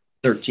for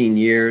 13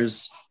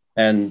 years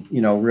and,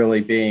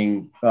 really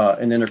being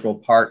an integral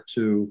part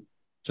to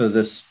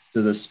this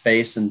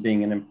space and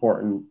being an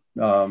important,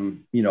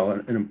 an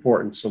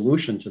important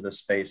solution to this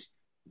space.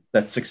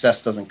 That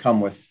success doesn't come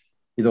with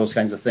those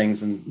kinds of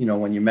things. And,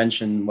 when you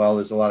mention, well,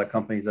 there's a lot of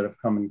companies that have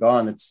come and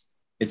gone,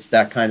 it's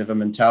that kind of a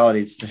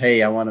mentality. It's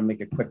hey, I want to make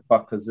a quick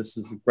buck because this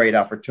is a great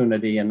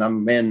opportunity and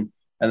I'm in,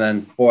 and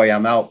then boy,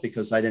 I'm out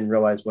because I didn't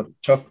realize what it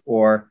took,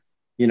 or,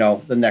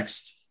 the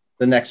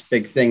next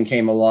big thing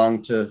came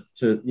along to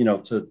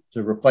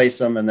replace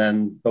them. And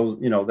then those,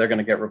 they're going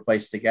to get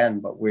replaced again.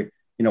 But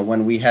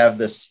when we have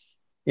this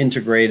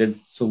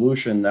integrated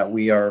solution that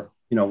we are,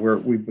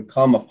 we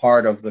become a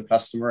part of the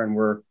customer, and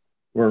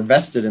we're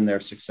vested in their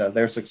success.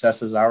 Their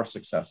success is our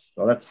success.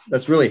 So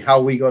that's really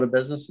how we go to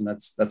business, and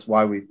that's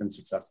why we've been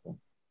successful.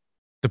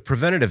 The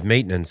preventative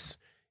maintenance,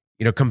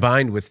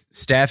 combined with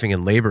staffing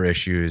and labor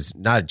issues,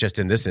 not just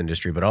in this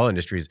industry but all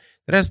industries,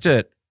 that has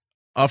to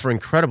offer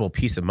incredible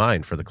peace of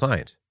mind for the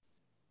client.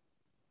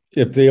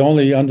 If they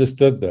only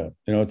understood that,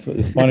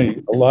 it's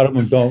funny. A lot of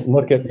them don't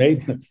look at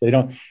maintenance. They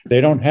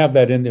don't have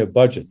that in their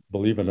budget,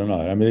 believe it or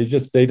not. I mean,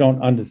 they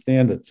don't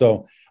understand it.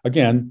 So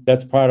again,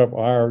 that's part of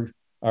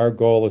our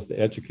goal, is to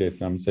educate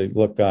them and say,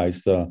 look,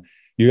 guys,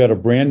 you got a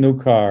brand new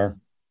car.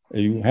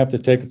 You have to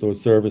take it to a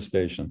service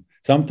station.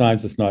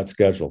 Sometimes it's not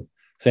scheduled.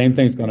 Same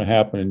thing's going to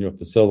happen in your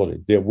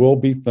facility. There will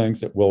be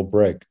things that will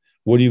break.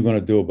 What are you going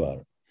to do about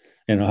it?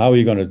 And how are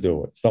you going to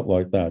do it? Something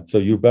like that. So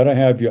you better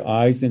have your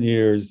eyes and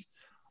ears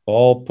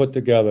all put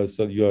together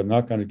so you're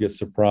not going to get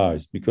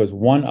surprised, because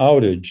one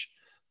outage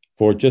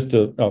for just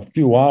a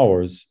few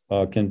hours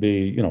can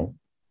be,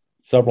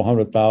 several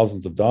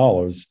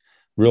 $100,000s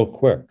real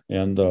quick,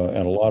 and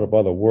a lot of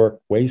other work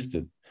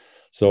wasted.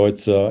 So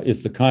it's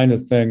the kind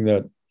of thing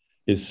that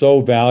is so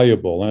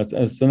valuable, and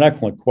it's an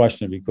excellent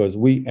question, because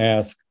we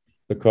ask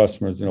the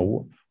customers,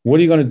 what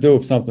are you going to do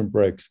if something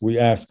breaks? We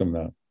ask them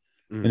that,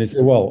 and they say,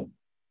 well,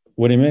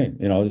 what do you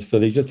mean? So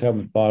they just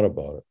haven't thought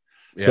about it.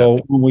 Yeah. So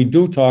when we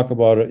do talk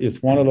about it,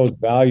 it's one of those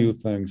value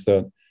things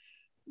that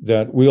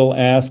we'll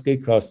ask a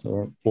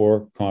customer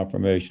for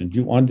confirmation. Do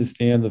you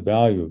understand the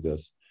value of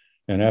this?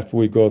 And after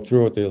we go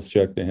through it, they'll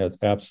shake their head.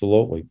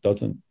 Absolutely.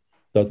 Doesn't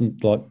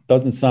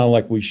sound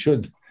like we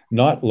should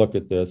not look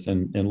at this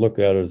and look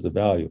at it as a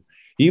value.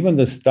 Even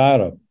the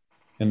startup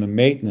and the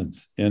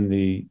maintenance and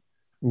we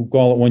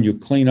call it when you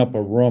clean up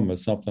a room or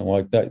something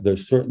like that,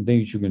 there's certain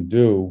things you can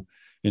do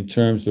in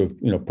terms of,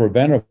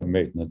 preventive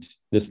maintenance.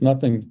 There's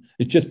nothing,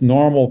 it's just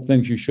normal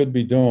things you should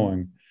be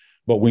doing,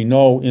 but we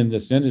know in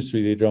this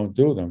industry, they don't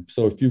do them.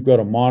 So if you've got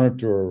a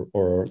monitor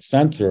or a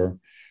sensor,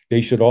 they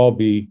should all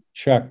be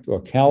checked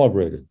or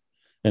calibrated.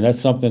 And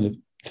that's something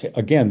that,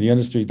 again, the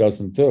industry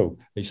doesn't do.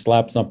 They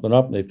slap something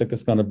up and they think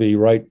it's going to be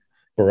right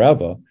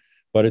forever,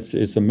 but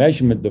it's a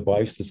measurement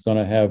device that's going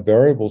to have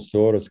variables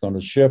to it. It's going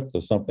to shift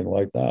or something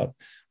like that.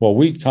 Well,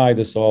 we tie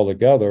this all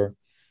together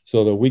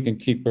so that we can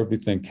keep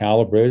everything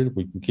calibrated.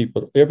 We can keep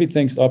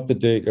everything's up to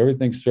date,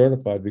 everything's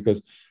certified,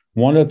 because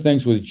one of the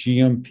things with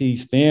GMP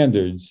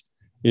standards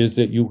is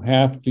that you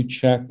have to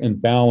check and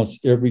balance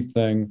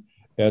everything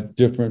at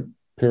different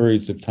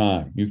periods of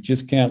time. You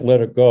just can't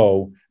let it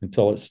go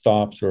until it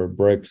stops or it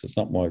breaks or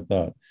something like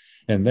that.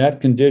 And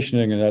that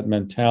conditioning and that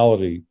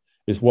mentality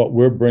is what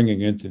we're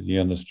bringing into the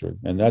industry.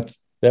 And that's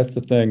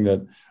the thing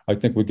that I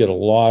think we get a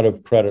lot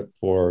of credit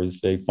for,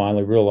 is they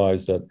finally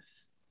realize that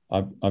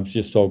I'm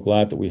just so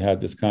glad that we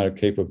had this kind of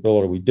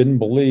capability. We didn't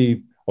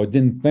believe or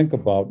didn't think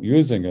about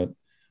using it,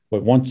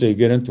 but once they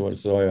get into it,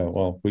 so yeah,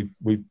 well,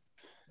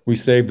 we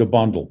saved a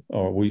bundle,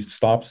 or we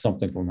stopped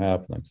something from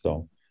happening.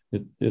 So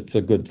it's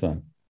a good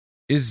thing.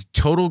 Is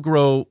Total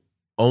Grow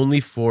only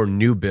for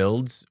new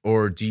builds,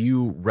 or do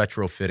you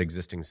retrofit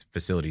existing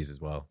facilities as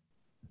well?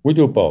 We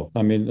do both.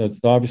 I mean, it's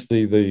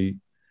obviously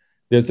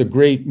there's a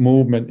great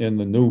movement in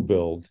the new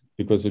build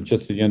because of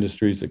just the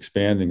industry's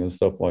expanding and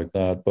stuff like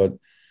that. But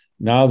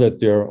now that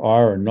there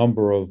are a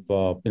number of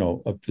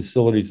of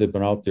facilities that have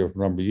been out there for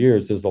a number of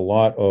years, there's a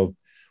lot of,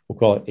 we'll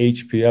call it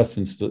HPS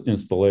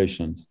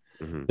installations.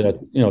 Mm-hmm. That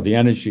the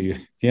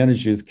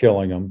energy is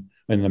killing them,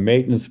 and the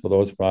maintenance for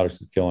those products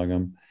is killing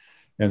them,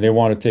 and they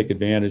want to take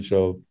advantage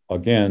of,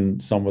 again,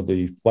 some of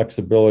the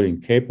flexibility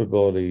and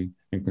capability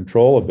and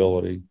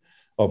controllability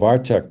of our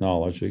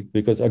technology,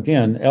 because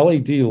again,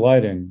 LED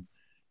lighting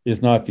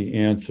is not the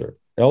answer.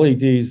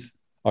 LEDs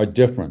are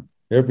different.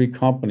 Every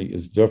company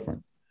is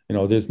different.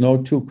 There's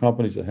no two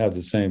companies that have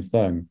the same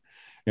thing.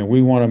 And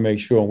we want to make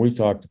sure when we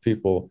talk to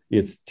people,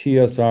 it's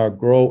TSR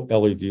Grow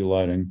LED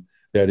lighting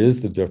that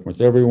is the difference.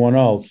 Everyone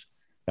else,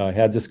 I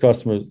had this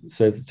customer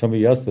say to me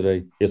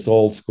yesterday, it's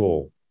old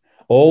school.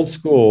 Old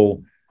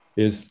school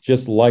is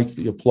just lights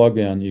that you plug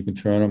in, you can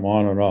turn them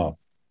on and off.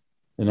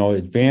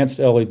 Advanced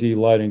LED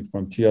lighting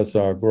from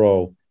TSR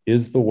Grow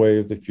is the way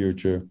of the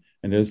future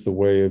and is the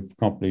way of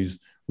companies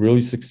really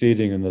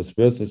succeeding in this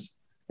business.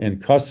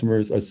 And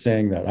customers are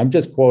saying that. I'm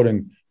just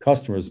quoting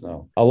customers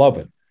now. I love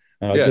it.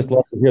 And I just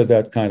love to hear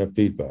that kind of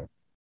feedback.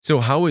 So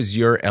how is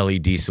your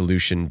LED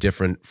solution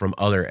different from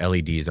other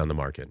LEDs on the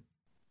market?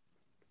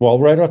 Well,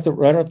 right off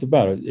the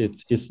bat,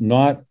 it's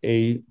not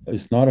a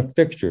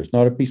fixture. It's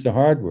not a piece of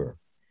hardware.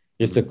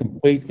 It's a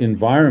complete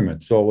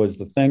environment. So as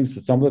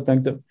some of the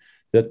things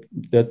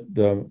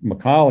that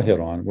Mikhail hit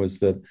on was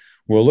that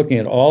we're looking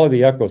at all of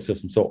the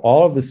ecosystem. So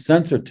all of the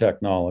sensor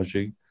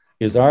technology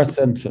is our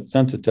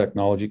sensor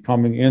technology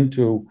coming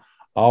into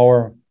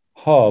our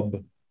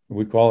hub.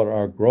 We call it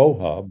our Grow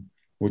Hub,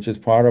 which is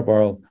part of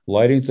our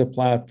lighting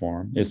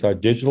platform. It's our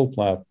digital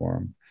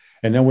platform.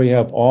 And then we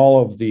have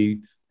all of the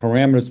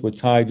parameters we're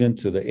tied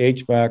into the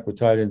HVAC, we're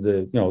tied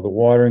into the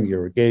watering,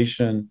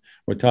 irrigation,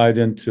 we're tied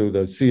into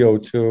the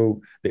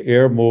CO2, the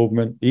air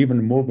movement,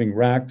 even moving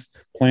racks,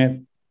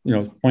 plant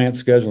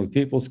scheduling,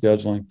 people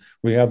scheduling.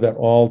 We have that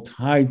all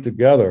tied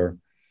together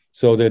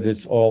so that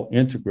it's all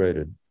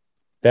integrated.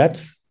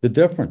 That's the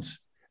difference.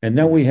 And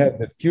then we have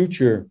the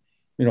future,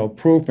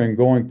 proofing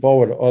going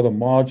forward, other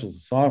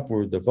modules, software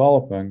we're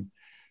developing,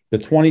 the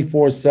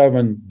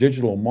 24/7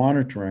 digital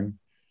monitoring,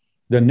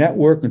 the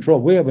network control.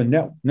 We have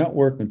a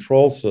network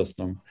control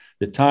system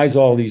that ties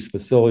all these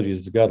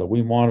facilities together.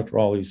 We monitor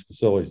all these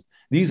facilities.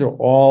 These are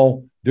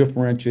all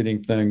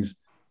differentiating things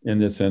in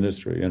this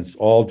industry, and it's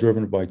all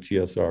driven by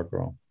TSR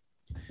Grow.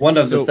 One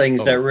of the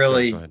things that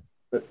really, one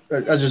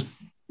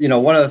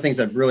of the things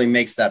that really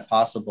makes that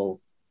possible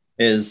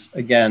is,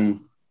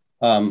 again,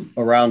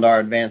 around our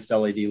advanced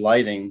LED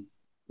lighting,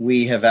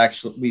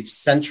 we've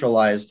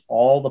centralized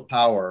all the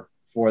power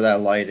for that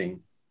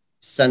lighting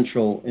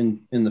central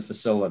in the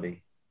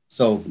facility.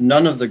 So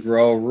none of the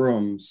grow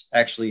rooms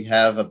actually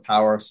have a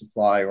power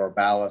supply or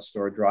ballast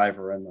or a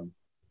driver in them.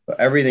 But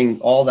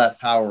all that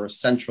power is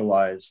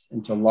centralized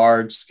into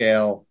large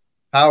scale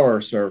power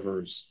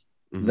servers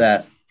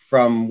that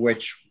from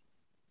which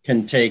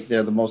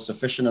they're the most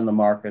efficient in the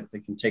market. They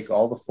can take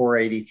all the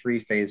 483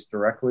 phase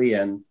directly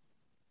in,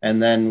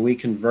 and then we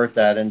convert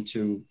that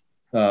into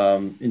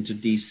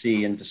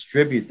DC and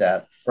distribute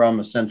that from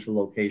a central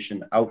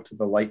location out to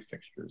the light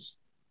fixtures.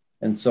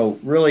 And so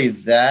really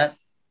that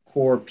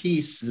core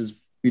piece is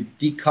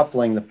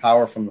decoupling the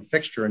power from the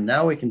fixture. And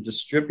now we can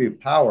distribute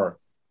power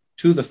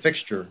to the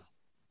fixture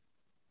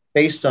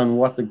based on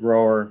what the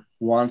grower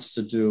wants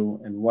to do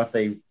and what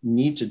they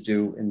need to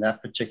do in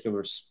that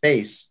particular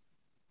space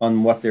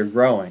on what they're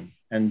growing.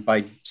 And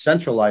by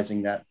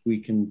centralizing that, we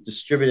can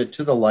distribute it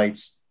to the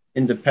lights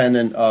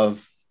independent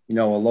of, a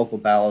local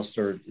ballast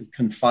or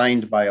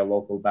confined by a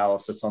local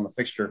ballast that's on the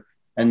fixture.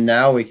 And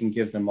now we can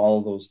give them all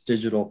of those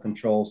digital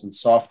controls and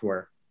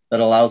software that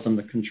allows them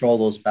to control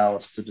those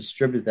ballasts to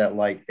distribute that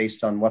light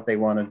based on what they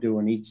want to do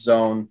in each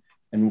zone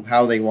and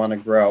how they want to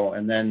grow.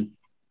 And then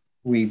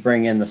we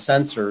bring in the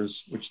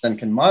sensors, which then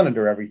can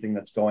monitor everything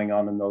that's going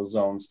on in those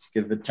zones to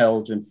give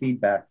intelligent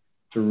feedback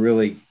to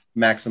really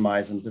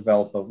maximize and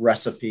develop a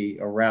recipe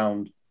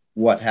around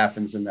what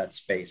happens in that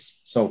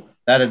space. So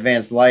that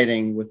advanced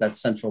lighting with that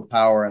central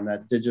power and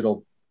that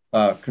digital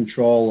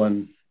control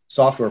and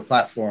software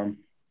platform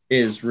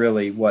is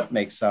really what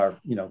makes our,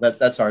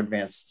 that's our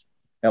advanced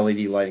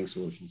LED lighting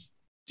solutions.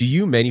 Do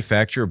you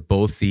manufacture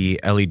both the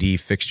LED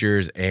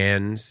fixtures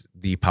and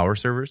the power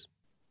servers?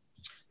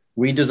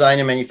 We design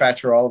and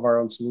manufacture all of our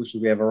own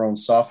solutions. We have our own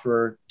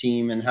software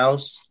team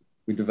in-house.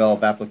 We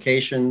develop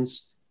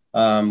applications.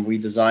 We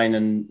design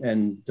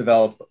and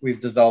develop.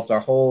 We've developed our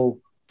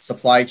whole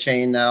supply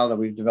chain now that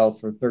we've developed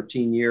for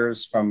 13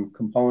 years from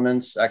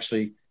components.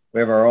 Actually,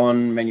 we have our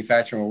own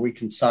manufacturing where we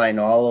consign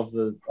all of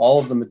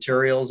the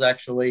materials.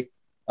 Actually,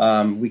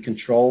 we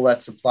control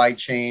that supply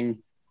chain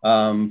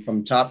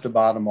from top to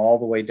bottom, all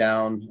the way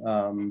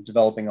down,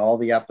 developing all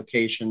the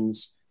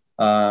applications.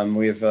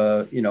 We have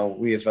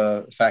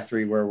a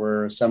factory where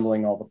we're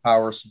assembling all the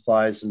power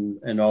supplies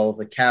and all of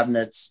the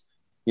cabinets,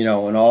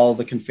 and all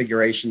the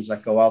configurations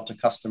that go out to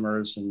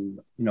customers, and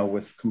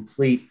with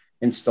complete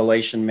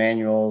installation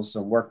manuals,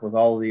 and work with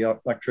all of the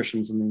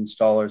electricians and the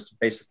installers to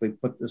basically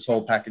put this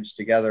whole package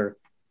together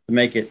to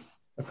make it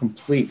a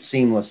complete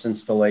seamless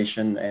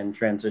installation and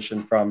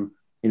transition from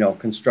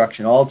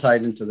construction, all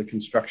tied into the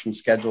construction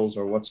schedules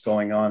or what's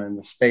going on in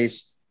the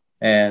space.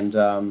 And,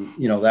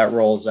 that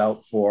rolls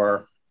out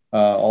for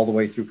all the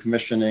way through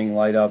commissioning,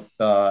 light up,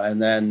 and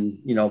then,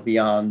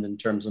 beyond in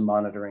terms of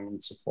monitoring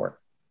and support.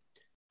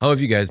 How have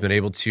you guys been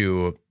able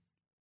to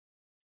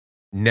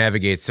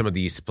navigate some of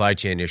the supply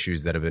chain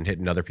issues that have been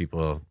hitting other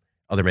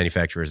other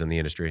manufacturers in the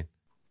industry?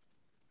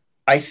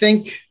 I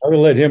think I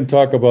will let him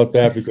talk about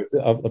that because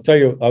I'll tell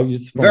you. I'll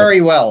just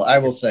very well. I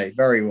will say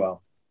very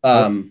well.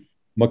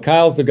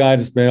 Mikhail's the guy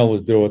that's been able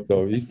to do it,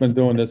 though. He's been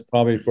doing this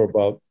probably for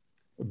about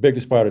the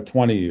biggest part of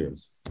 20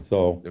 years.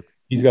 So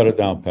he's got it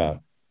down pat.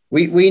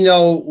 We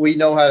know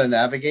how to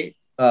navigate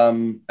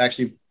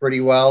actually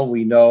pretty well.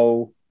 We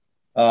know,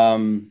 I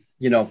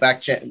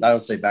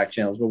don't say back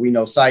channels, but we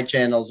know side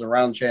channels,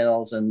 around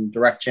channels, and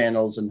direct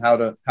channels, and how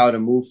to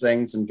move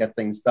things and get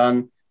things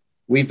done.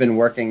 We've been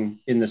working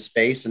in the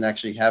space and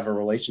actually have a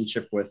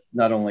relationship with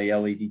not only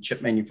LED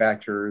chip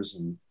manufacturers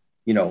and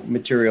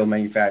material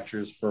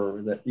manufacturers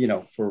for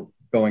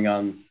going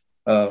on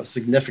a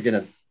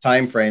significant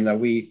time frame that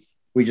we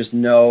just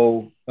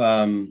know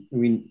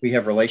we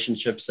have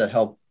relationships that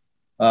help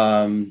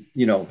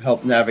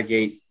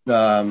navigate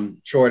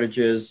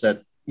shortages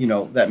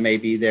that may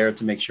be there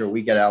to make sure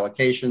we get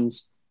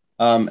allocations.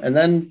 And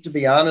then, to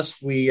be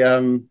honest, we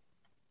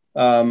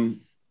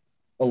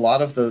a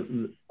lot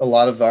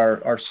of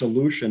our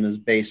solution is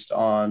based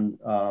on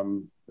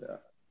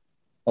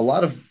a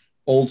lot of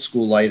old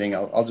school lighting.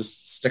 I'll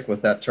just stick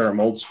with that term,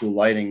 old school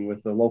lighting,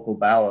 with the local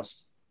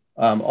ballast.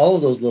 All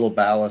of those little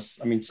ballasts.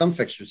 I mean, some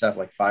fixtures have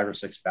like 5 or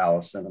 6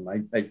 ballasts in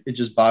them. It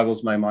just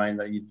boggles my mind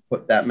that you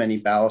put that many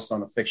ballasts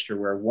on a fixture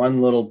where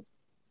one little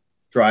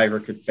driver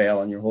could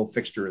fail and your whole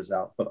fixture is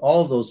out. But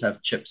all of those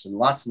have chips and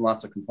lots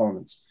of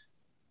components.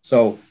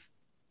 So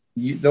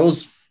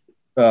those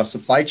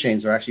supply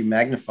chains are actually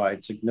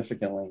magnified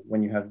significantly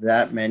when you have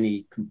that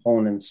many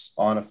components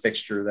on a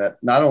fixture that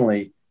not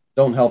only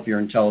don't help your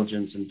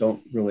intelligence and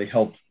don't really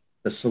help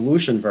the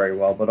solution very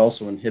well, but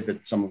also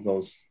inhibit some of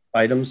those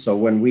items. So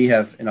when we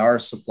have in our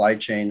supply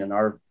chain and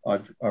our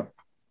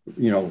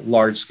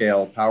large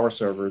scale power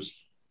servers,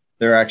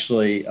 they're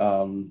actually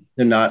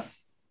they're not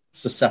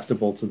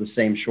susceptible to the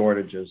same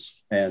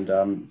shortages.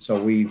 And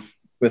so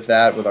with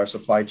our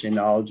supply chain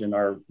knowledge and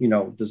our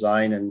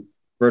design and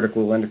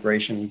vertical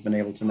integration, we've been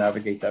able to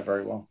navigate that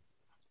very well.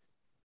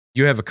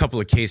 You have a couple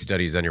of case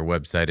studies on your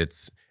website.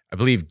 It's, I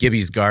believe,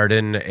 Gibby's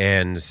Garden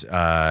and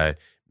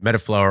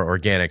Metaflower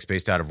Organics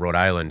based out of Rhode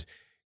Island.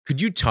 Could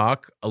you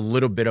talk a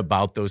little bit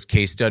about those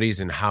case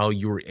studies and how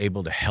you were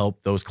able to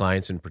help those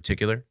clients in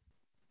particular?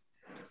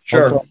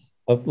 Sure.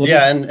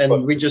 Yeah,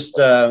 and we just,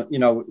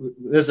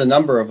 there's a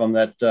number of them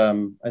that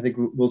I think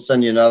we'll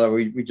send you another.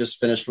 We just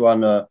finished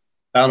one,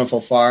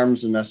 Bountiful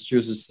Farms in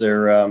Massachusetts.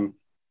 They're,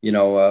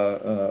 another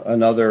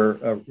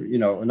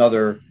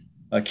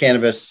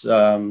cannabis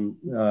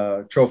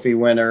trophy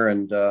winner,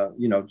 and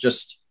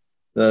just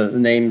the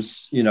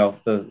names,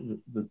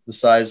 the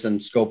size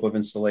and scope of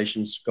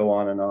installations go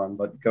on and on.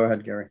 But go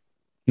ahead, Gary.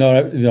 No,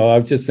 I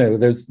was just saying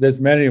there's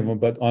many of them,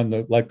 but on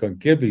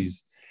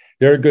Gibby's,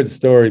 they're a good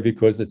story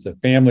because it's a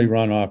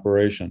family-run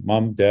operation,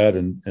 mom, dad,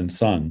 and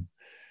son,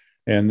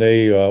 and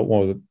they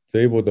were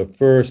the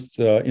first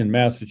in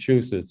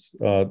Massachusetts.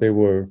 They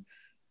were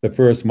the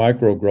first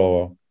micro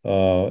grower,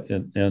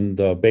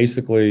 and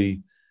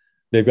basically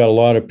they've got a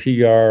lot of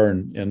PR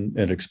and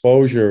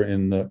exposure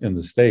in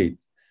the state,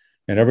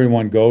 and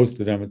everyone goes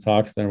to them and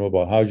talks to them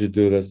about how'd you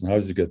do this and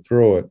how'd you get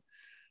through it.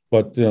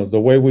 But the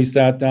way we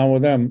sat down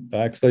with them,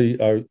 actually,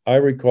 I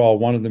recall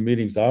one of the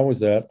meetings I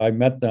was at. I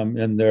met them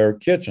in their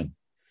kitchen,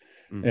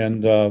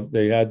 and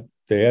they had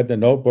the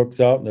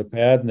notebooks out and the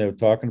pad, and they were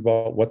talking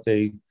about what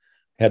they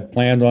had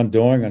planned on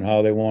doing and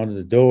how they wanted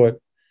to do it.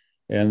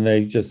 And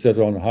they just said,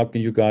 "Oh, how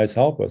can you guys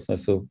help us?" I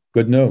said,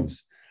 "Good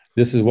news.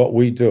 This is what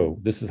we do.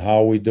 This is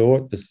how we do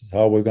it. This is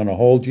how we're going to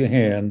hold your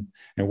hand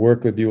and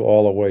work with you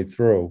all the way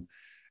through."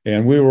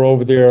 And we were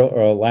over there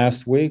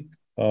last week.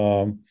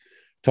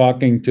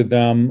 Talking to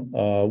them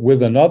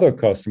with another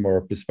customer,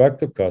 a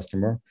prospective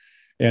customer,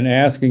 and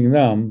asking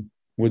them,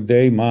 would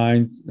they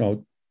mind,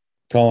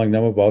 telling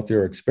them about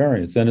their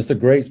experience? And it's a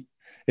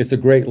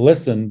great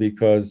listen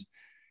because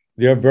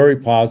they're very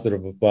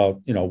positive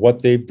about,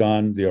 what they've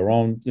done, their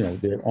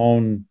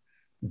own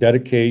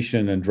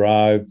dedication and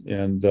drive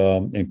and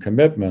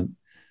commitment.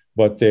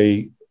 But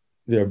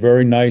they're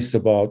very nice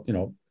about,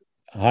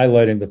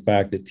 highlighting the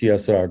fact that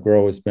TSR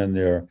Grow has been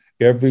there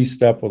every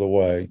step of the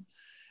way.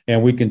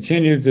 And we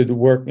continue to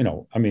work,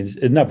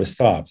 it never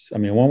stops. I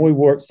mean, when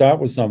we start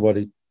with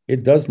somebody,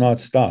 it does not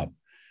stop.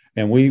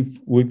 And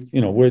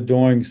we're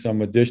doing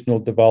some additional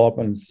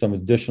development, some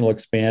additional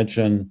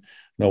expansion,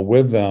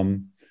 with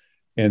them.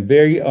 And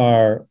they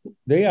are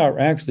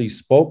actually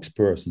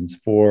spokespersons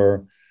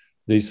for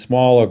these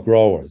smaller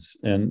growers.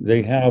 And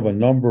they have a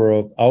number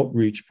of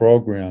outreach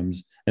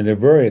programs, and they're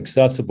very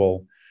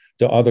accessible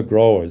to other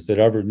growers that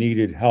ever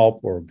needed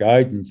help or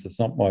guidance or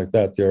something like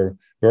that. They're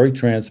very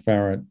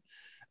transparent.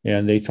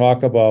 And they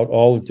talk about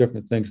all the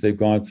different things they've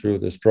gone through,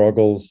 the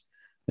struggles,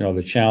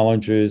 the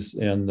challenges,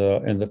 and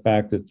the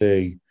fact that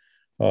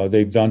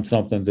they've done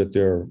something that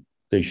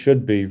they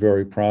should be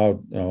very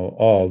proud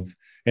of,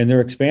 and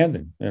they're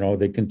expanding.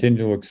 They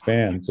continue to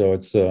expand. So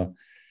it's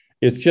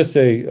just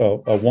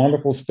a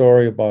wonderful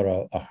story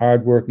about a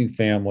hardworking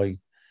family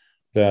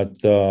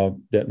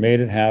that made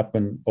it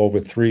happen over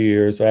 3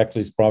 years.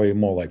 Actually, it's probably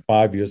more like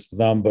 5 years for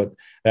them, but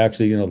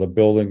actually, the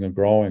building and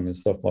growing and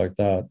stuff like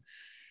that.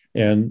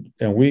 And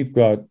we've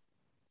got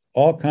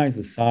all kinds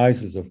of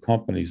sizes of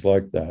companies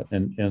like that,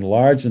 and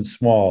large and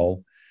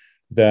small,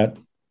 that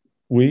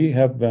we've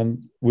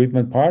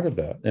been part of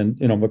that. And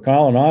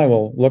Mikhail and I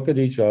will look at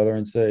each other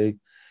and say,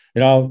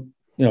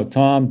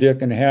 Tom,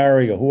 Dick, and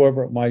Harry, or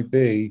whoever it might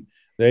be,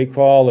 they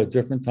call at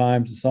different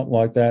times or something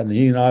like that, and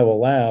he and I will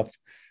laugh.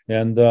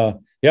 And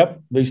yep,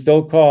 they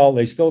still call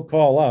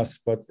us,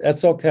 but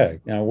that's okay.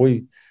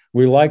 We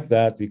like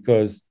that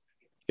because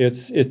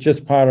it's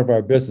just part of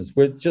our business.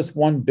 We're just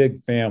one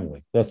big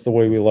family. That's the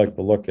way we like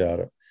to look at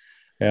it.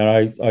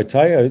 And I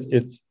tell you,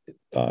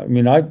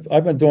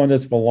 I've been doing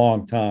this for a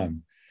long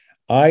time.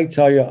 I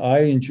tell you, I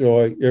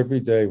enjoy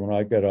every day when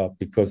I get up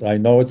because I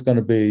know it's going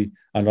to be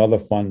another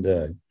fun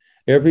day.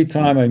 Every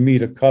time I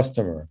meet a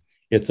customer,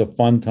 it's a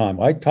fun time.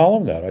 I tell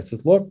them that. I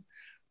said, look,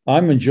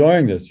 I'm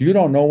enjoying this. You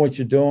don't know what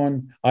you're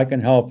doing, I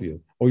can help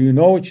you. Or you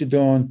know what you're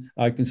doing,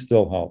 I can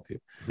still help you.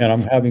 And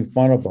I'm having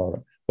fun about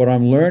it. But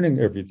I'm learning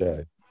every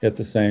day at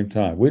the same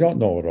time. We don't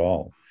know it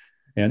all.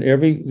 And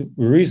the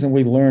reason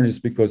we learn is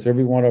because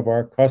every one of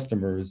our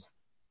customers,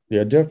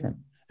 they're different.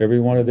 Every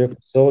one of their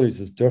facilities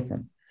is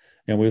different.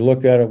 And we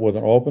look at it with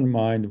an open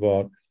mind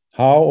about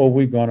how are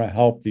we going to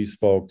help these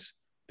folks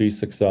be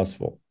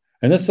successful.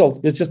 And it's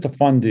just a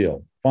fun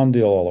deal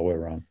all the way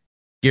around.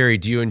 Gary,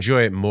 do you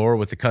enjoy it more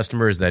with the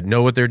customers that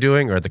know what they're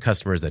doing or the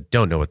customers that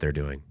don't know what they're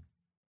doing?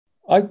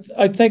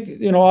 I think,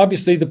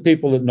 obviously the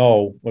people that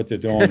know what they're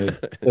doing,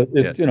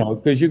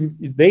 because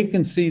they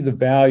can see the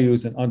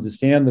values and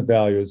understand the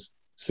values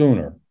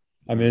sooner.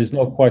 I mean, there's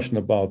no question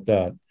about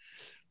that.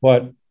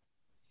 But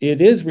it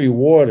is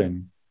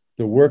rewarding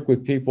to work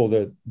with people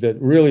that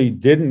really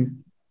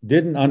didn't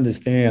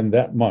understand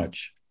that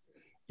much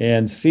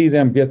and see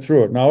them get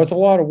through it. Now, it's a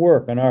lot of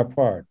work on our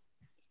part.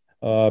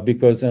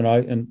 Because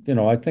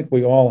I think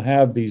we all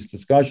have these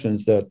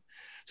discussions that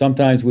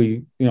sometimes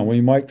we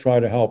might try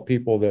to help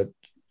people that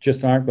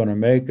just aren't going to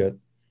make it.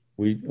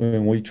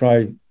 We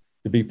try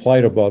to be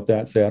polite about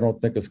that, say I don't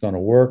think it's going to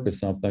work or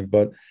something.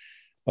 But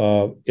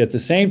at the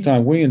same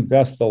time, we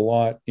invest a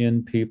lot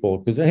in people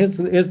because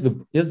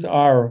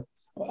our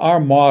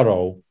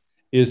motto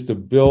is to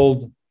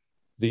build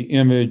the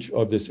image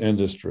of this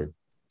industry.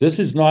 This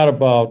is not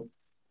about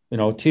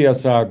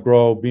TSR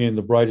Grow being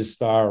the brightest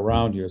star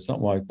around here,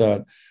 something like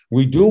that.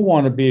 We do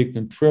want to be a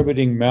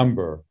contributing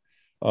member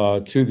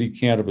to the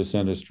cannabis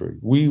industry.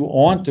 We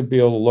want to be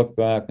able to look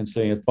back and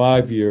say in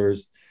 5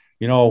 years,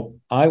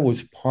 I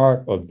was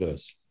part of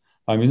this.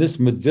 I mean, this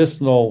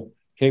medicinal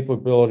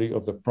capability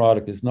of the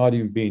product is not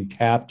even being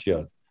tapped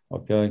yet,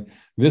 okay?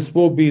 This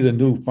will be the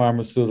new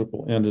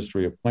pharmaceutical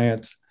industry of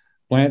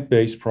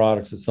plant-based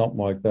products or something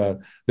like that.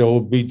 They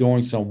will be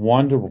doing some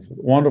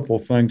wonderful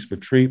things for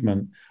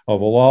treatment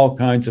of all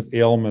kinds of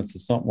ailments or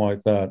something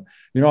like that.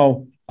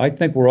 I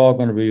think we're all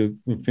going to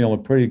be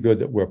feeling pretty good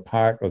that we're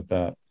part of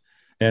that.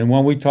 And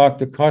when we talk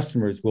to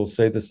customers, we'll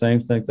say the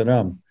same thing to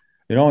them.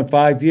 In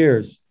 5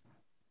 years,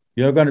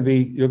 you're going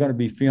to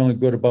be feeling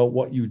good about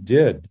what you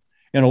did.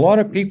 And a lot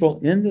of people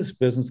in this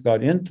business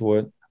got into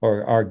it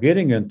or are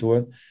getting into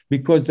it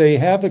because they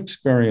have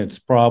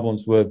experienced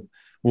problems with,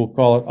 we'll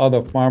call it,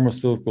 other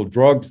pharmaceutical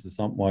drugs or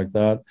something like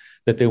that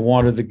they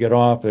wanted to get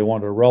off. They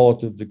wanted a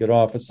relative to get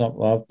off or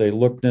something else. They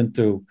looked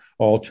into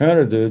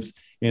alternatives,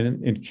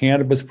 in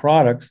cannabis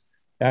products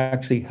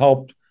actually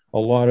helped a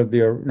lot of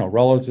their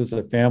relatives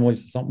or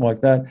families or something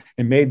like that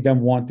and made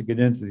them want to get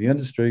into the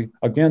industry,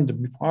 again, to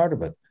be part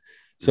of it.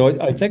 So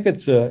I think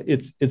it's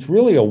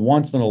really a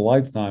once in a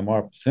lifetime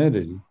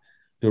opportunity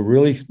to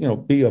really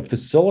be a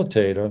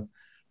facilitator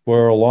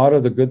for a lot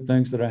of the good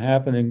things that are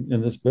happening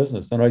in this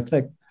business. And I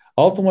think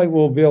ultimately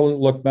we'll be able to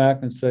look back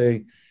and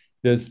say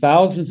there's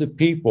thousands of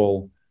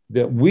people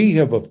that we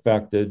have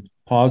affected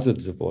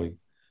positively.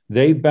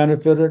 They've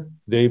benefited,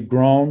 they've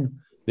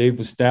grown, they've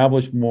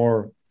established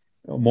more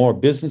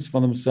business for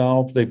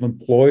themselves. They've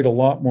employed a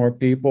lot more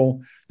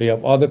people. They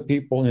have other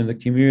people in the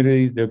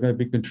community. They're going to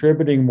be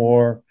contributing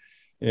more.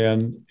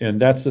 And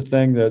that's the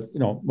thing that,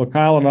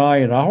 Mikhail and I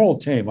and our whole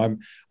team,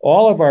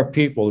 all of our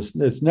people,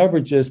 it's never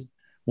just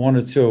one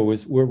or two.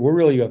 We're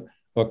really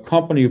a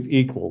company of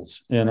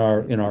equals in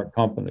our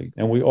company.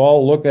 And we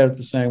all look at it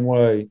the same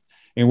way.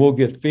 And we'll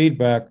get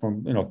feedback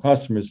from,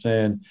 customers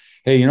saying,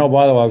 hey,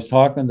 by the way, I was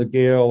talking to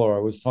Gail, or I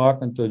was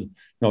talking to,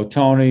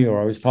 Tony,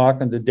 or I was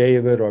talking to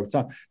David, or I was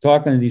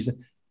talking to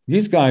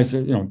these guys,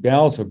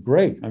 gals are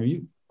great. I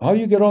mean, how do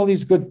you get all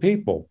these good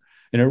people?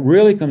 And it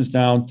really comes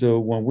down to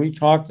when we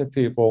talk to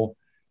people,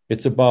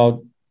 it's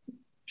about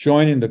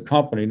joining the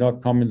company,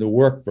 not coming to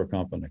work for a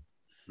company.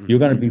 Mm-hmm. You're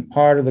going to be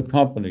part of the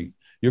company.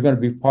 You're going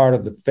to be part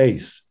of the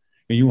face.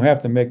 And you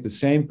have to make the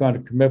same kind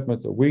of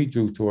commitment that we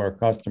do to our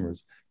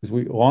customers, because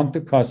we want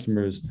the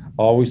customers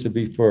always to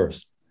be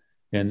first.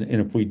 And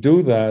if we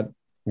do that,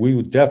 we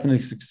would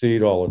definitely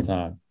succeed all the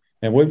time.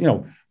 And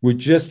we're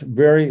just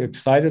very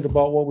excited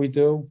about what we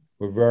do.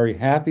 We're very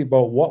happy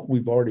about what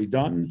we've already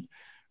done.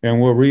 And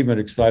we're even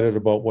excited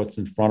about what's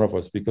in front of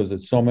us because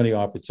there's so many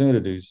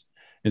opportunities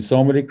and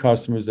so many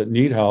customers that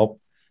need help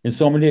and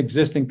so many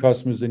existing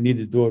customers that need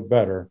to do it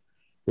better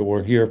that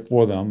we're here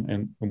for them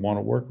and want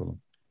to work with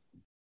them.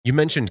 You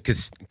mentioned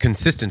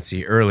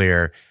consistency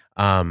earlier.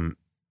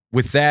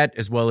 With that,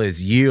 as well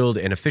as yield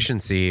and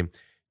efficiency,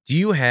 do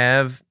you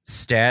have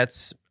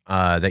stats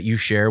that you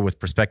share with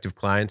prospective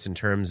clients in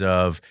terms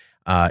of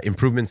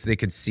improvements they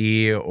could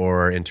see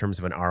or in terms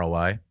of an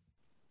ROI?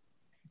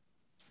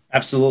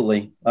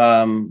 Absolutely.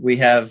 We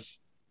have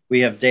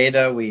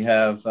data, we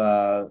have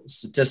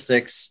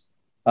statistics,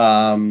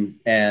 and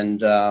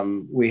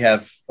we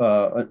have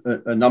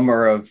a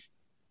number of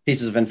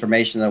pieces of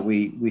information that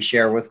we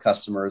share with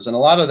customers. And a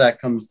lot of that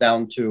comes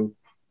down to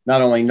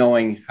not only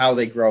knowing how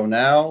they grow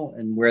now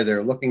and where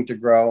they're looking to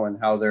grow and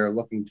how they're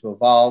looking to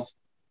evolve,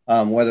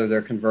 whether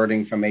they're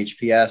converting from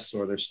HPS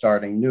or they're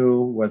starting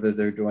new, whether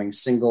they're doing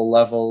single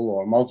level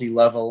or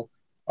multi-level.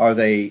 Are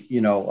they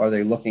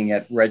looking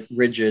at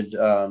rigid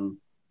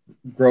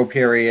grow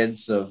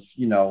periods of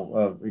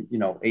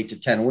 8 to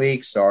 10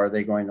 weeks? Or are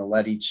they going to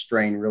let each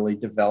strain really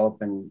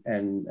develop and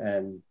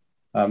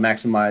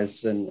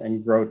maximize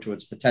and grow to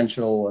its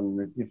potential?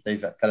 And if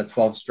they've got a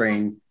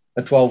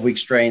 12-week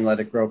strain, let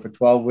it grow for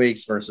 12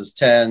 weeks versus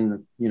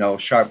 10,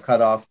 sharp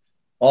cutoff.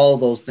 All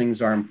of those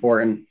things are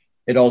important.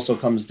 It also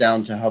comes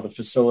down to how the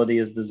facility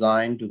is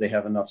designed. Do they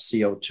have enough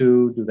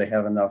CO2? Do they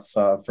have enough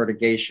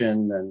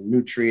fertigation and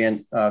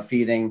nutrient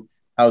feeding?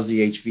 How's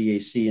the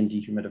HVAC and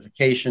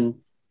dehumidification?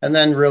 And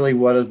then really,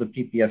 what are the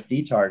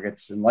PPFD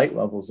targets and light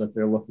levels that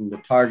they're looking to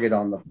target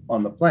on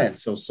the plant?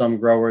 So some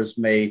growers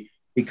may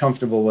be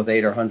comfortable with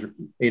 800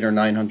 or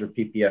 900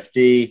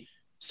 PPFD.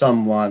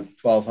 Some want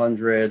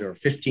 1200 or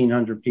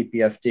 1500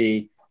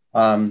 PPFD.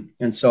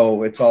 And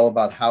so it's all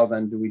about how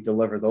then do we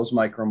deliver those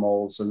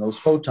micromoles and those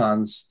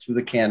photons to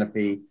the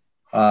canopy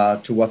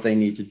to what they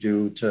need to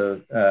do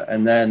to,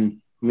 and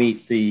then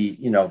meet the,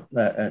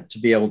 to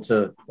be able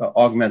to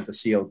augment the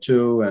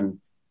CO2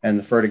 and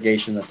the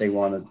fertigation that they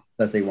want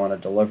to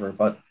deliver.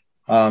 But,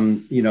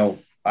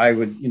 I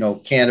would,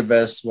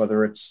 cannabis,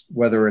 whether it's,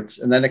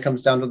 and then it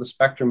comes down to the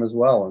spectrum as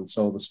well. And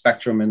so the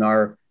spectrum in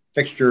our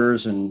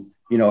fixtures and,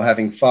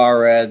 having far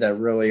red that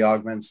really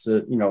augments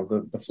the,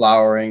 the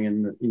flowering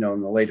and, in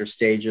the later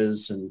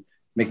stages, and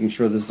making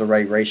sure there's the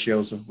right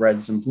ratios of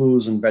reds and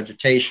blues and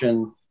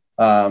vegetation.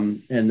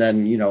 And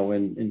then,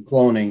 in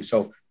cloning.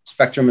 So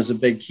spectrum is a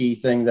big key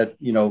thing that,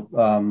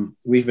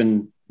 we've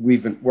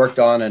been worked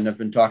on and have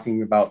been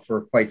talking about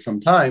for quite some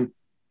time.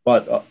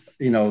 But,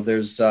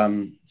 there's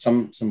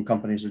some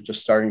companies are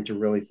just starting to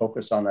really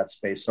focus on that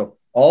space. So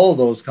all of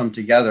those come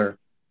together.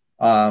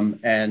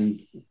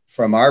 And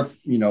from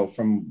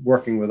from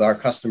working with our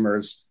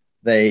customers,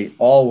 they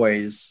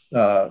always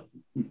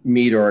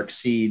meet or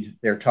exceed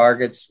their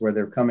targets, where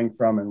they're coming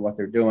from and what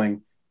they're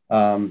doing.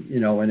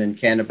 And in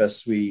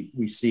cannabis,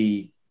 we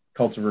see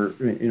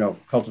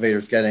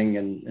cultivators getting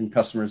and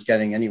customers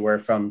getting anywhere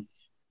from,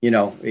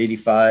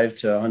 85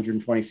 to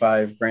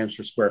 125 grams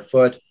per square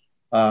foot.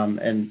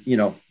 And,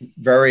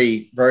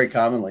 very, very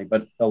commonly,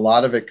 but a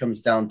lot of it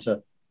comes down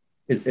to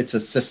it's a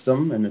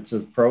system and it's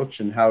an approach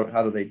and how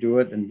do they do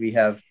it. And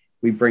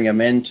we bring them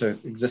into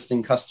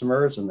existing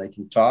customers and they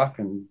can talk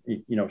and,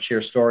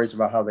 share stories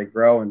about how they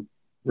grow. And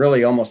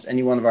really almost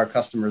any one of our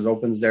customers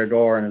opens their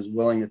door and is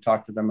willing to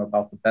talk to them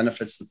about the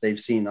benefits that they've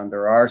seen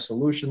under our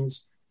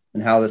solutions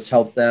and how that's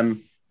helped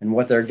them and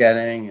what they're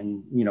getting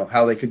and,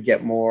 how they could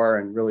get more,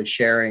 and really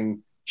share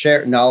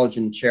knowledge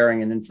and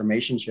sharing and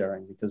information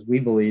sharing, because we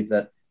believe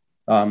that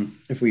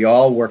if we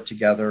all work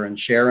together and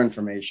share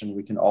information,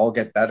 we can all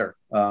get better.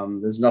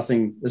 There's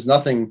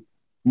nothing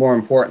more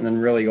important than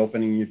really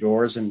opening your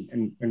doors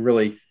and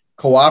really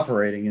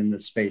cooperating in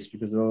this space,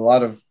 because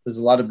there's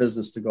a lot of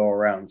business to go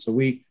around. So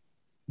we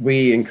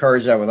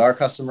encourage that with our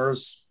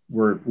customers.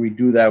 We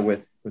do that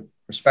with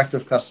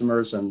prospective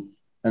customers, and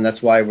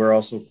that's why we're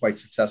also quite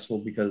successful,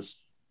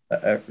 because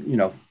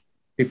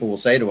people will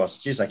say to us,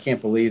 geez, I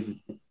can't believe,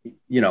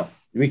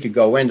 we could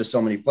go into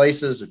so many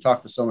places or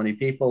talk to so many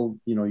people,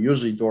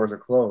 usually doors are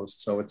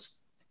closed. So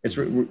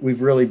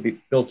we've really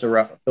built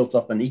up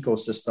an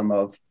ecosystem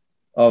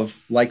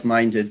of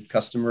like-minded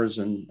customers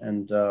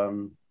and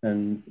a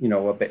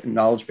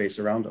knowledge base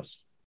around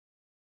us.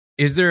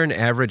 Is there an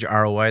average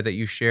ROI that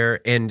you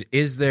share? And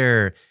is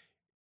there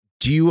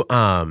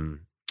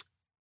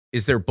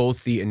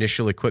both the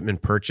initial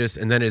equipment purchase,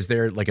 and then is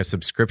there like a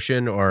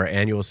subscription or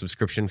annual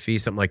subscription fee,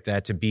 something like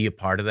that, to be a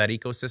part of that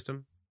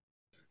ecosystem?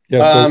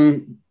 Yeah,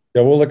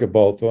 we'll look at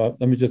both. Let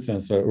me just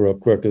answer it real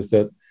quick. Is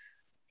that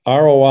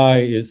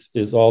ROI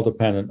is all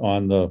dependent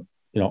on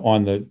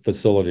the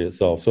facility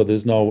itself. So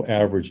there's no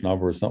average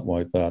number or something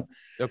like that.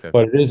 Okay.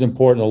 But it is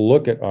important to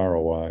look at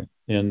ROI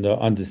and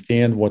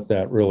understand what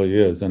that really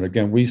is. And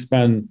again, we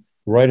spend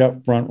right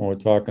up front when we're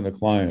talking to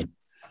clients,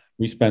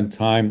 we spend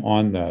time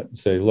on that and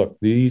say, look,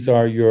 these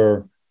are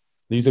going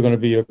to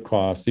be your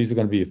costs. These are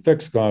going to be your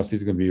fixed costs.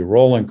 These are going to be your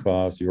rolling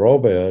costs, your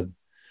overhead.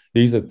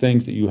 These are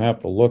things that you have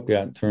to look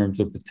at in terms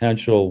of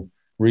potential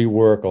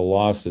rework or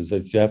losses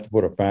that you have to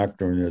put a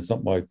factor in there,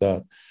 something like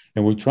that.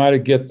 And we try to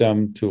get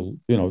them to,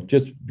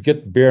 just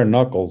get bare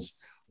knuckles,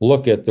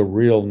 look at the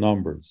real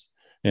numbers.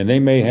 And they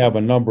may have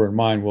a number in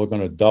mind, we're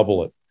going to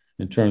double it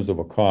in terms of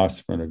a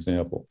cost, for an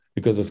example,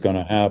 because it's going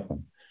to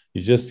happen.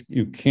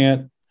 You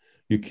can't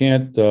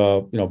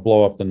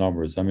blow up the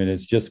numbers. I mean,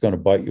 it's just going to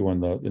bite you in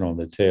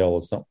the tail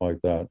or something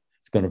like that.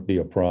 It's going to be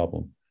a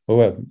problem.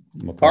 Go ahead,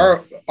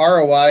 Our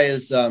ROI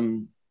is,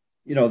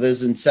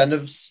 there's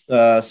incentives,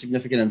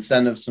 significant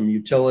incentives from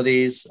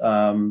utilities.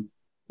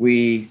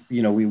 We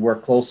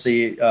work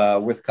closely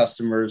with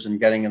customers and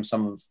getting them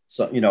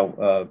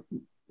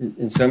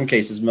in some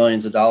cases,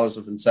 millions of dollars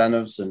of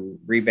incentives and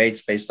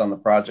rebates based on the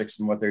projects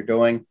and what they're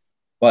doing.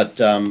 But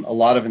a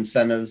lot of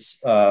incentives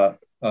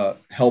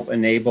help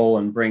enable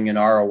and bring an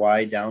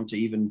ROI down to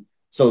even,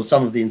 so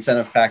some of the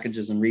incentive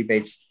packages and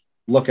rebates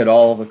look at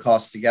all of the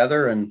costs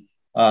together. And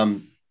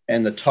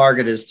the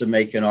target is to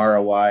make an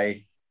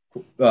ROI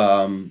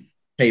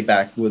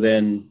payback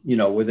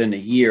within a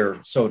year,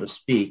 so to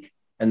speak.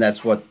 And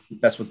that's what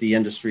the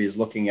industry is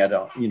looking at,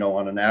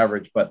 on an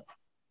average. But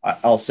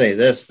I'll say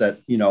this, that,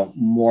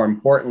 more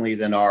importantly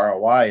than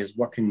ROI is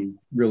what can you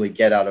really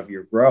get out of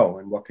your grow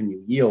and what can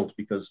you yield?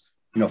 Because,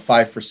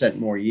 5%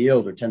 more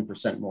yield or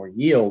 10% more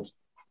yield,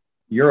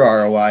 your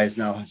ROI is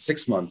now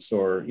 6 months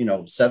or,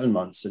 7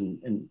 months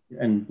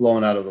and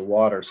blown out of the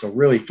water. So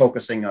really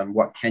focusing on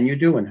what can you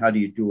do and how do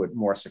you do it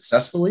more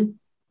successfully?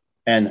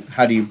 And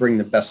how do you bring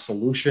the best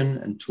solution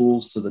and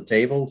tools to the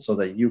table so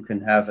that you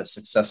can have a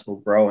successful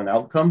grow and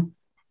outcome?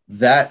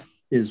 That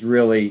is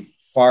really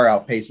far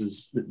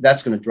outpaces,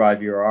 that's going to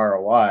drive your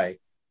ROI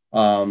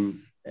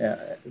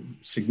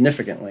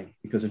significantly,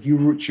 because if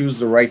you choose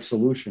the right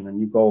solution and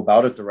you go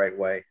about it the right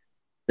way,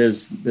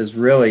 there's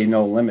really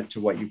no limit to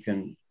what you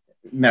can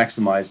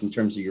maximize in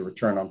terms of your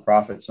return on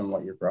profits and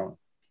what you're growing.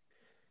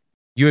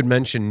 You had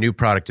mentioned new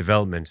product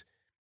development.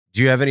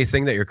 Do you have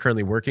anything that you're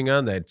currently working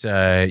on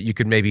that you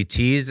could maybe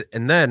tease?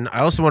 And then I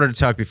also wanted to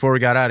talk, before we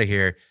got out of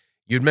here,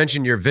 you'd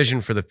mentioned your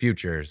vision for the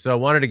future. So I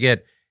wanted to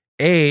get,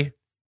 A,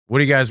 what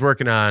are you guys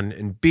working on?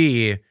 And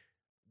B,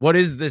 what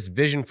is this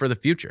vision for the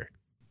future?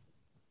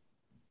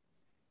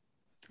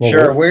 Well,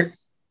 sure.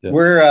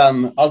 We're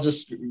I'll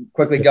just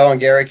quickly go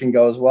and Gary can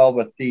go as well.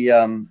 But the,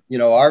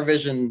 our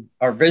vision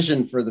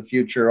for the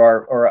future,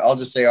 or I'll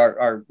just say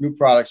our new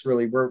products,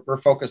 really, we're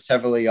focused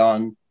heavily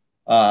on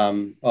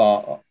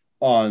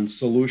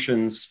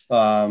solutions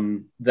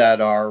that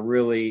are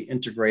really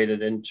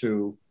integrated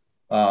into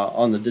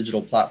on the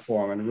digital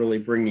platform and really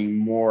bringing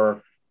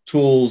more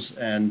tools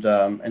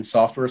and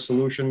software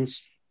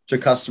solutions to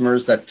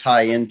customers that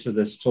tie into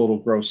this total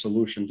growth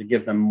solution to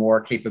give them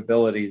more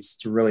capabilities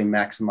to really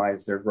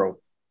maximize their growth.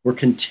 We're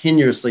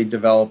continuously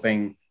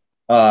developing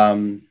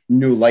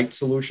new light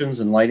solutions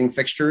and lighting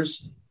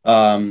fixtures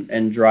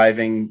and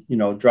driving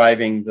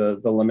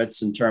the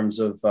limits in terms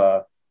of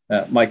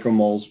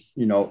micromoles,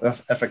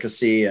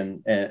 efficacy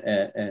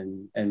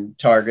and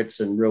targets,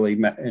 and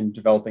really and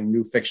developing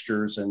new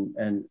fixtures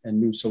and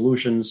new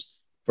solutions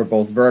for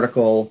both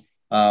vertical.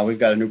 We've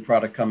got a new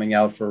product coming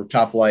out for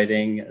top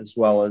lighting as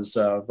well as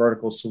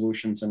vertical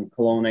solutions and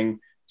cloning.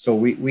 So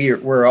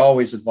we're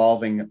always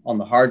evolving on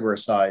the hardware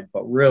side,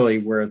 but really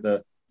where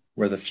the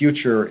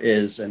future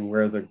is and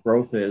where the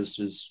growth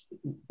is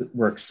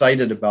we're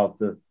excited about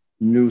the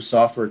new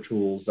software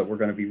tools that we're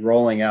going to be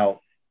rolling out.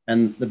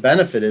 And the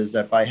benefit is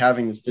that by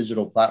having this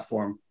digital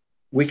platform,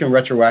 we can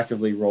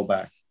retroactively roll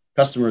back.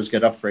 Customers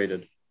get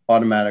upgraded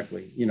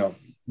automatically,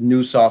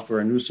 new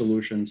software, new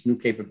solutions, new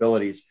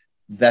capabilities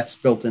that's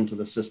built into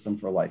the system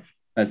for life.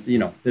 And,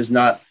 there's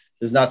not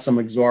some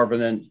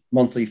exorbitant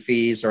monthly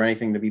fees or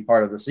anything to be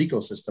part of this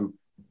ecosystem.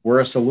 We're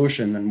a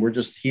solution and we're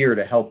just here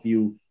to help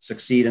you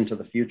succeed into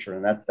the future.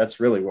 And that's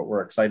really what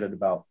we're excited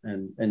about.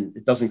 And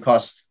it doesn't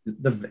cost,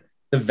 the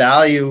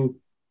value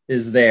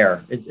is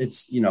there.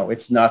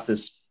 It's not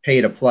this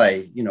pay to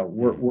play.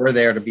 We're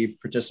there to be a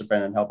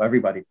participant and help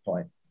everybody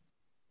play.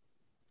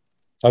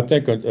 I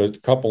think a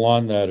couple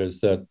on that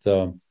is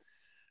that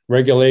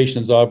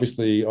regulations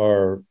obviously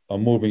are a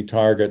moving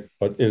target,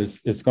 but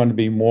it's going to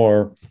be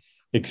more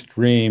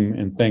extreme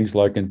in things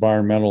like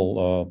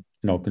environmental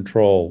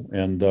control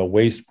and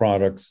waste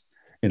products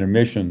and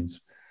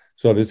emissions.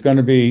 So there's going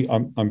to be,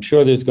 I'm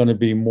sure there's going to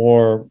be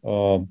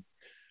more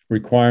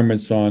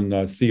requirements on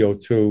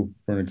CO2,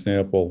 for an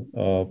example.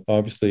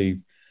 Obviously,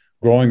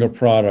 growing a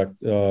product,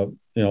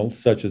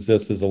 such as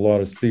this, is a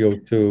lot of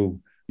CO2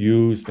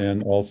 used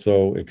and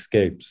also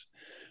escapes.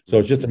 So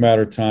it's just a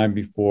matter of time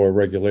before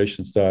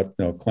regulations start,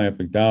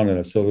 clamping down on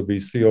it. So there'll be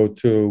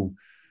CO2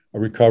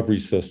 recovery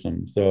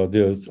systems.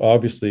 There's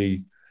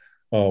obviously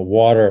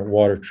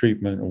water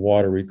treatment and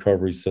water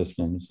recovery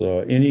systems.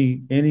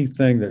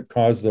 Anything that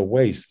causes a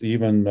waste,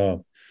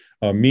 even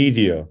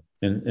media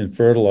and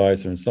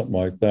fertilizer and something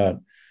like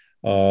that.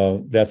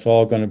 That's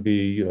all going to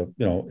be,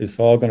 it's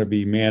all going to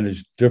be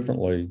managed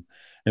differently.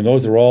 And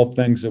those are all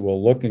things that we're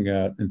looking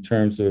at in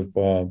terms of,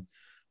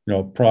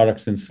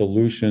 products and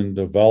solution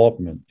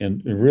development.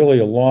 And really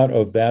a lot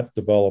of that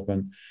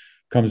development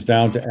comes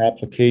down to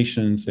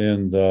applications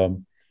and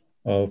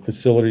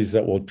facilities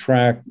that will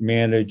track,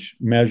 manage,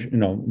 measure,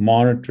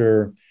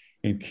 monitor,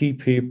 and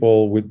keep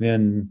people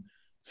within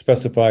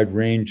specified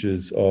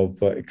ranges of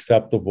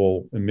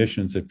acceptable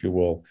emissions, if you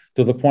will,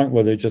 to the point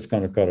where they're just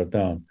going to cut it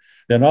down.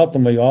 Then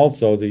ultimately,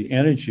 also the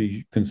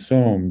energy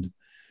consumed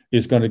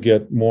is going to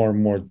get more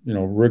and more,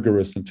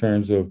 rigorous in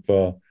terms of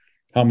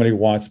how many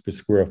watts per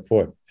square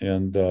foot,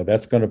 and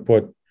that's going to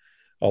put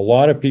a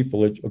lot of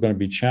people are going to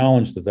be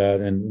challenged to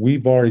that. And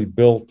we've already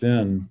built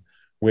in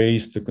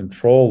ways to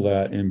control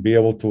that and be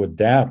able to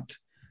adapt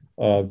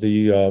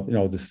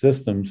the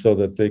system so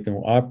that they can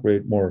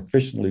operate more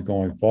efficiently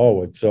going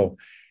forward. So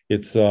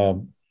it's a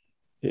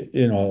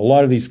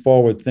lot of these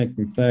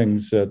forward-thinking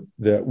things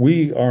that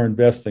we are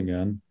investing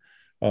in.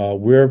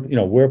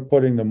 We're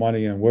putting the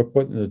money in, we're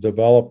putting the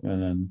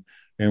development in,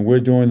 and we're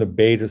doing the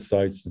beta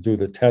sites to do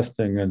the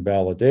testing and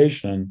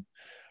validation.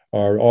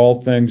 Are all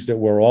things that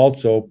we're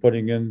also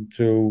putting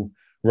into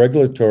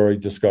regulatory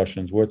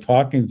discussions. We're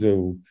talking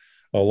to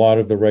a lot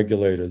of the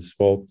regulators,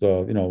 both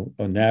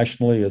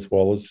nationally as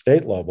well as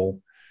state level,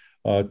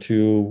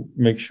 to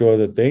make sure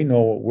that they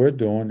know what we're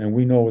doing and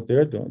we know what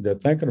they're doing. They're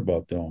thinking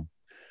about doing,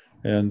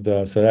 and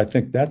so I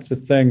think that's the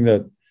thing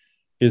that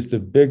is the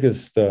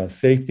biggest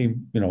safety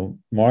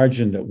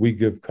margin that we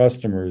give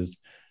customers,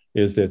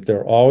 is that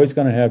they're always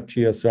going to have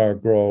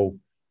TSR Grow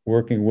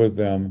working with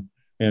them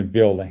and be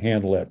able to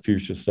handle that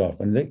future stuff.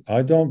 And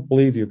I don't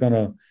believe you're going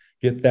to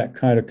get that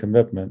kind of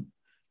commitment,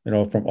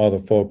 from other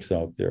folks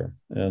out there.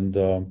 And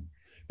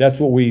that's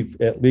what we've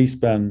at least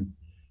been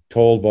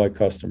told by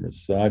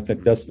customers. So I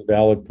think that's the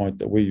valid point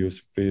that we use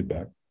for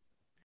feedback.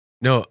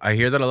 No, I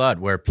hear that a lot,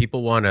 where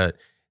people want to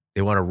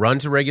run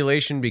to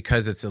regulation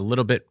because it's a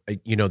little bit,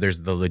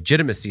 there's the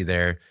legitimacy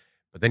there.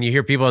 But then you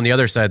hear people on the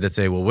other side that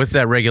say, well, with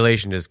that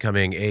regulation is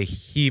coming a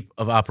heap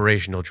of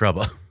operational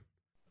trouble.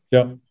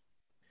 Yeah.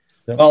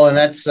 Well, and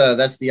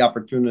that's the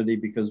opportunity,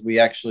 because we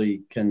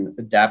actually can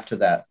adapt to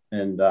that,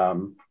 and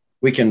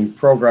we can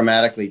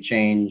programmatically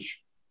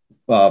change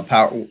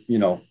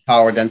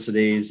power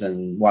densities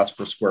and watts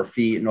per square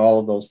feet and all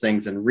of those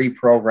things, and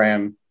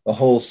reprogram the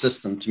whole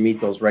system to meet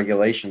those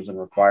regulations and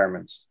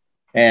requirements,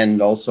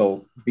 and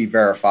also be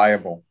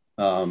verifiable,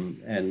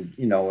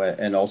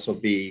 and also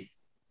be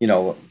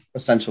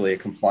essentially a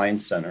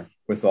compliance center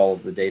with all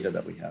of the data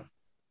that we have.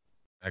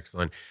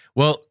 Excellent.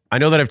 Well, I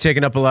know that I've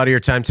taken up a lot of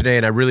your time today,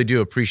 and I really do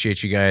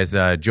appreciate you guys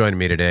joining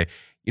me today.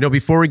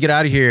 Before we get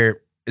out of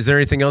here, is there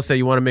anything else that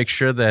you want to make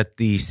sure that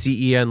the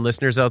CEN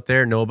listeners out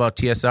there know about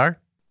TSR?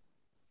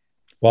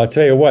 Well, I'll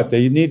tell you what,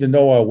 they need to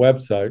know our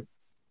website.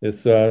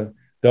 It's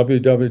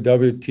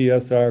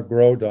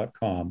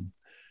www.tsrgrow.com.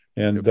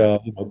 And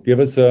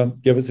give us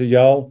a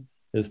yell.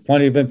 There's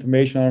plenty of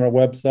information on our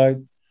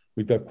website.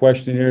 We've got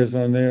questionnaires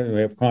on there.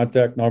 We have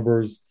contact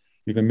numbers.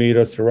 You can meet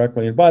us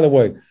directly. And by the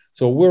way,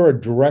 so we're a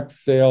direct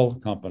sale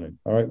company.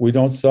 All right, we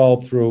don't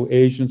sell through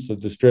agents or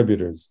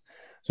distributors.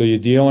 So you're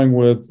dealing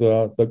with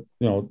the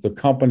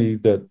company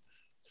that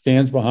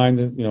stands behind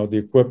the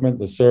equipment,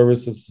 the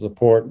services, the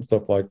support, and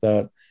stuff like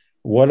that.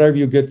 Whatever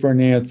you get for an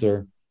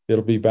answer,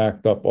 it'll be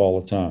backed up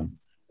all the time,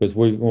 because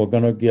we're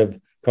going to give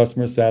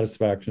customer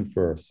satisfaction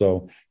first.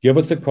 So give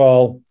us a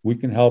call. We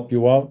can help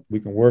you out. We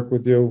can work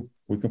with you.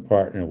 We can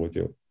partner with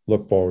you.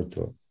 Look forward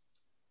to it.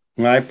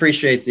 Well, I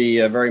appreciate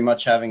the very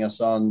much having us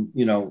on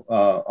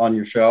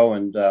your show,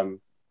 and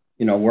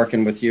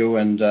working with you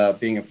and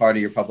being a part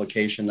of your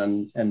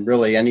publication, and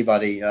really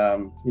anybody.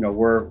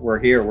 We're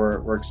here.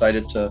 We're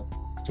excited to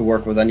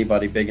work with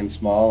anybody, big and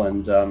small,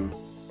 and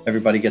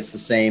everybody gets the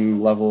same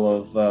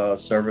level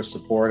of service,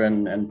 support,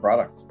 and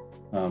product.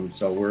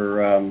 So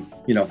we're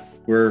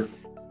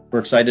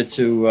excited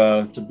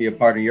to be a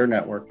part of your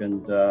network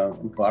and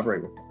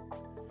collaborate with you.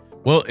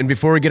 Well, and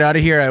before we get out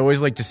of here, I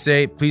always like to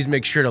say, please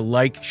make sure to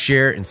like,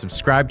 share, and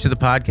subscribe to the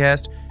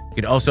podcast. You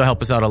can also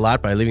help us out a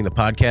lot by leaving the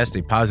podcast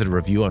a positive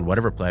review on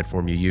whatever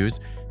platform you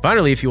use.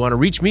 Finally, if you want to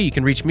reach me, you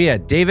can reach me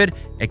at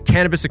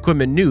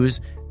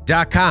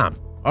david@cannabisequipmentnews.com.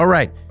 All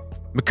right,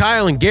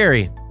 Mikhail and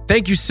Gary,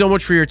 thank you so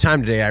much for your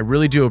time today. I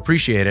really do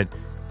appreciate it.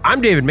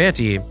 I'm David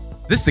Mantey.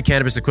 This is the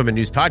Cannabis Equipment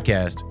News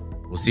Podcast.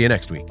 We'll see you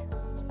next week.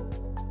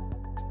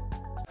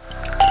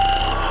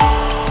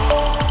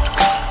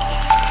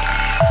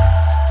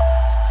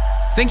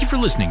 Thank you for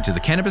listening to the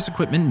Cannabis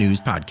Equipment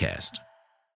News Podcast.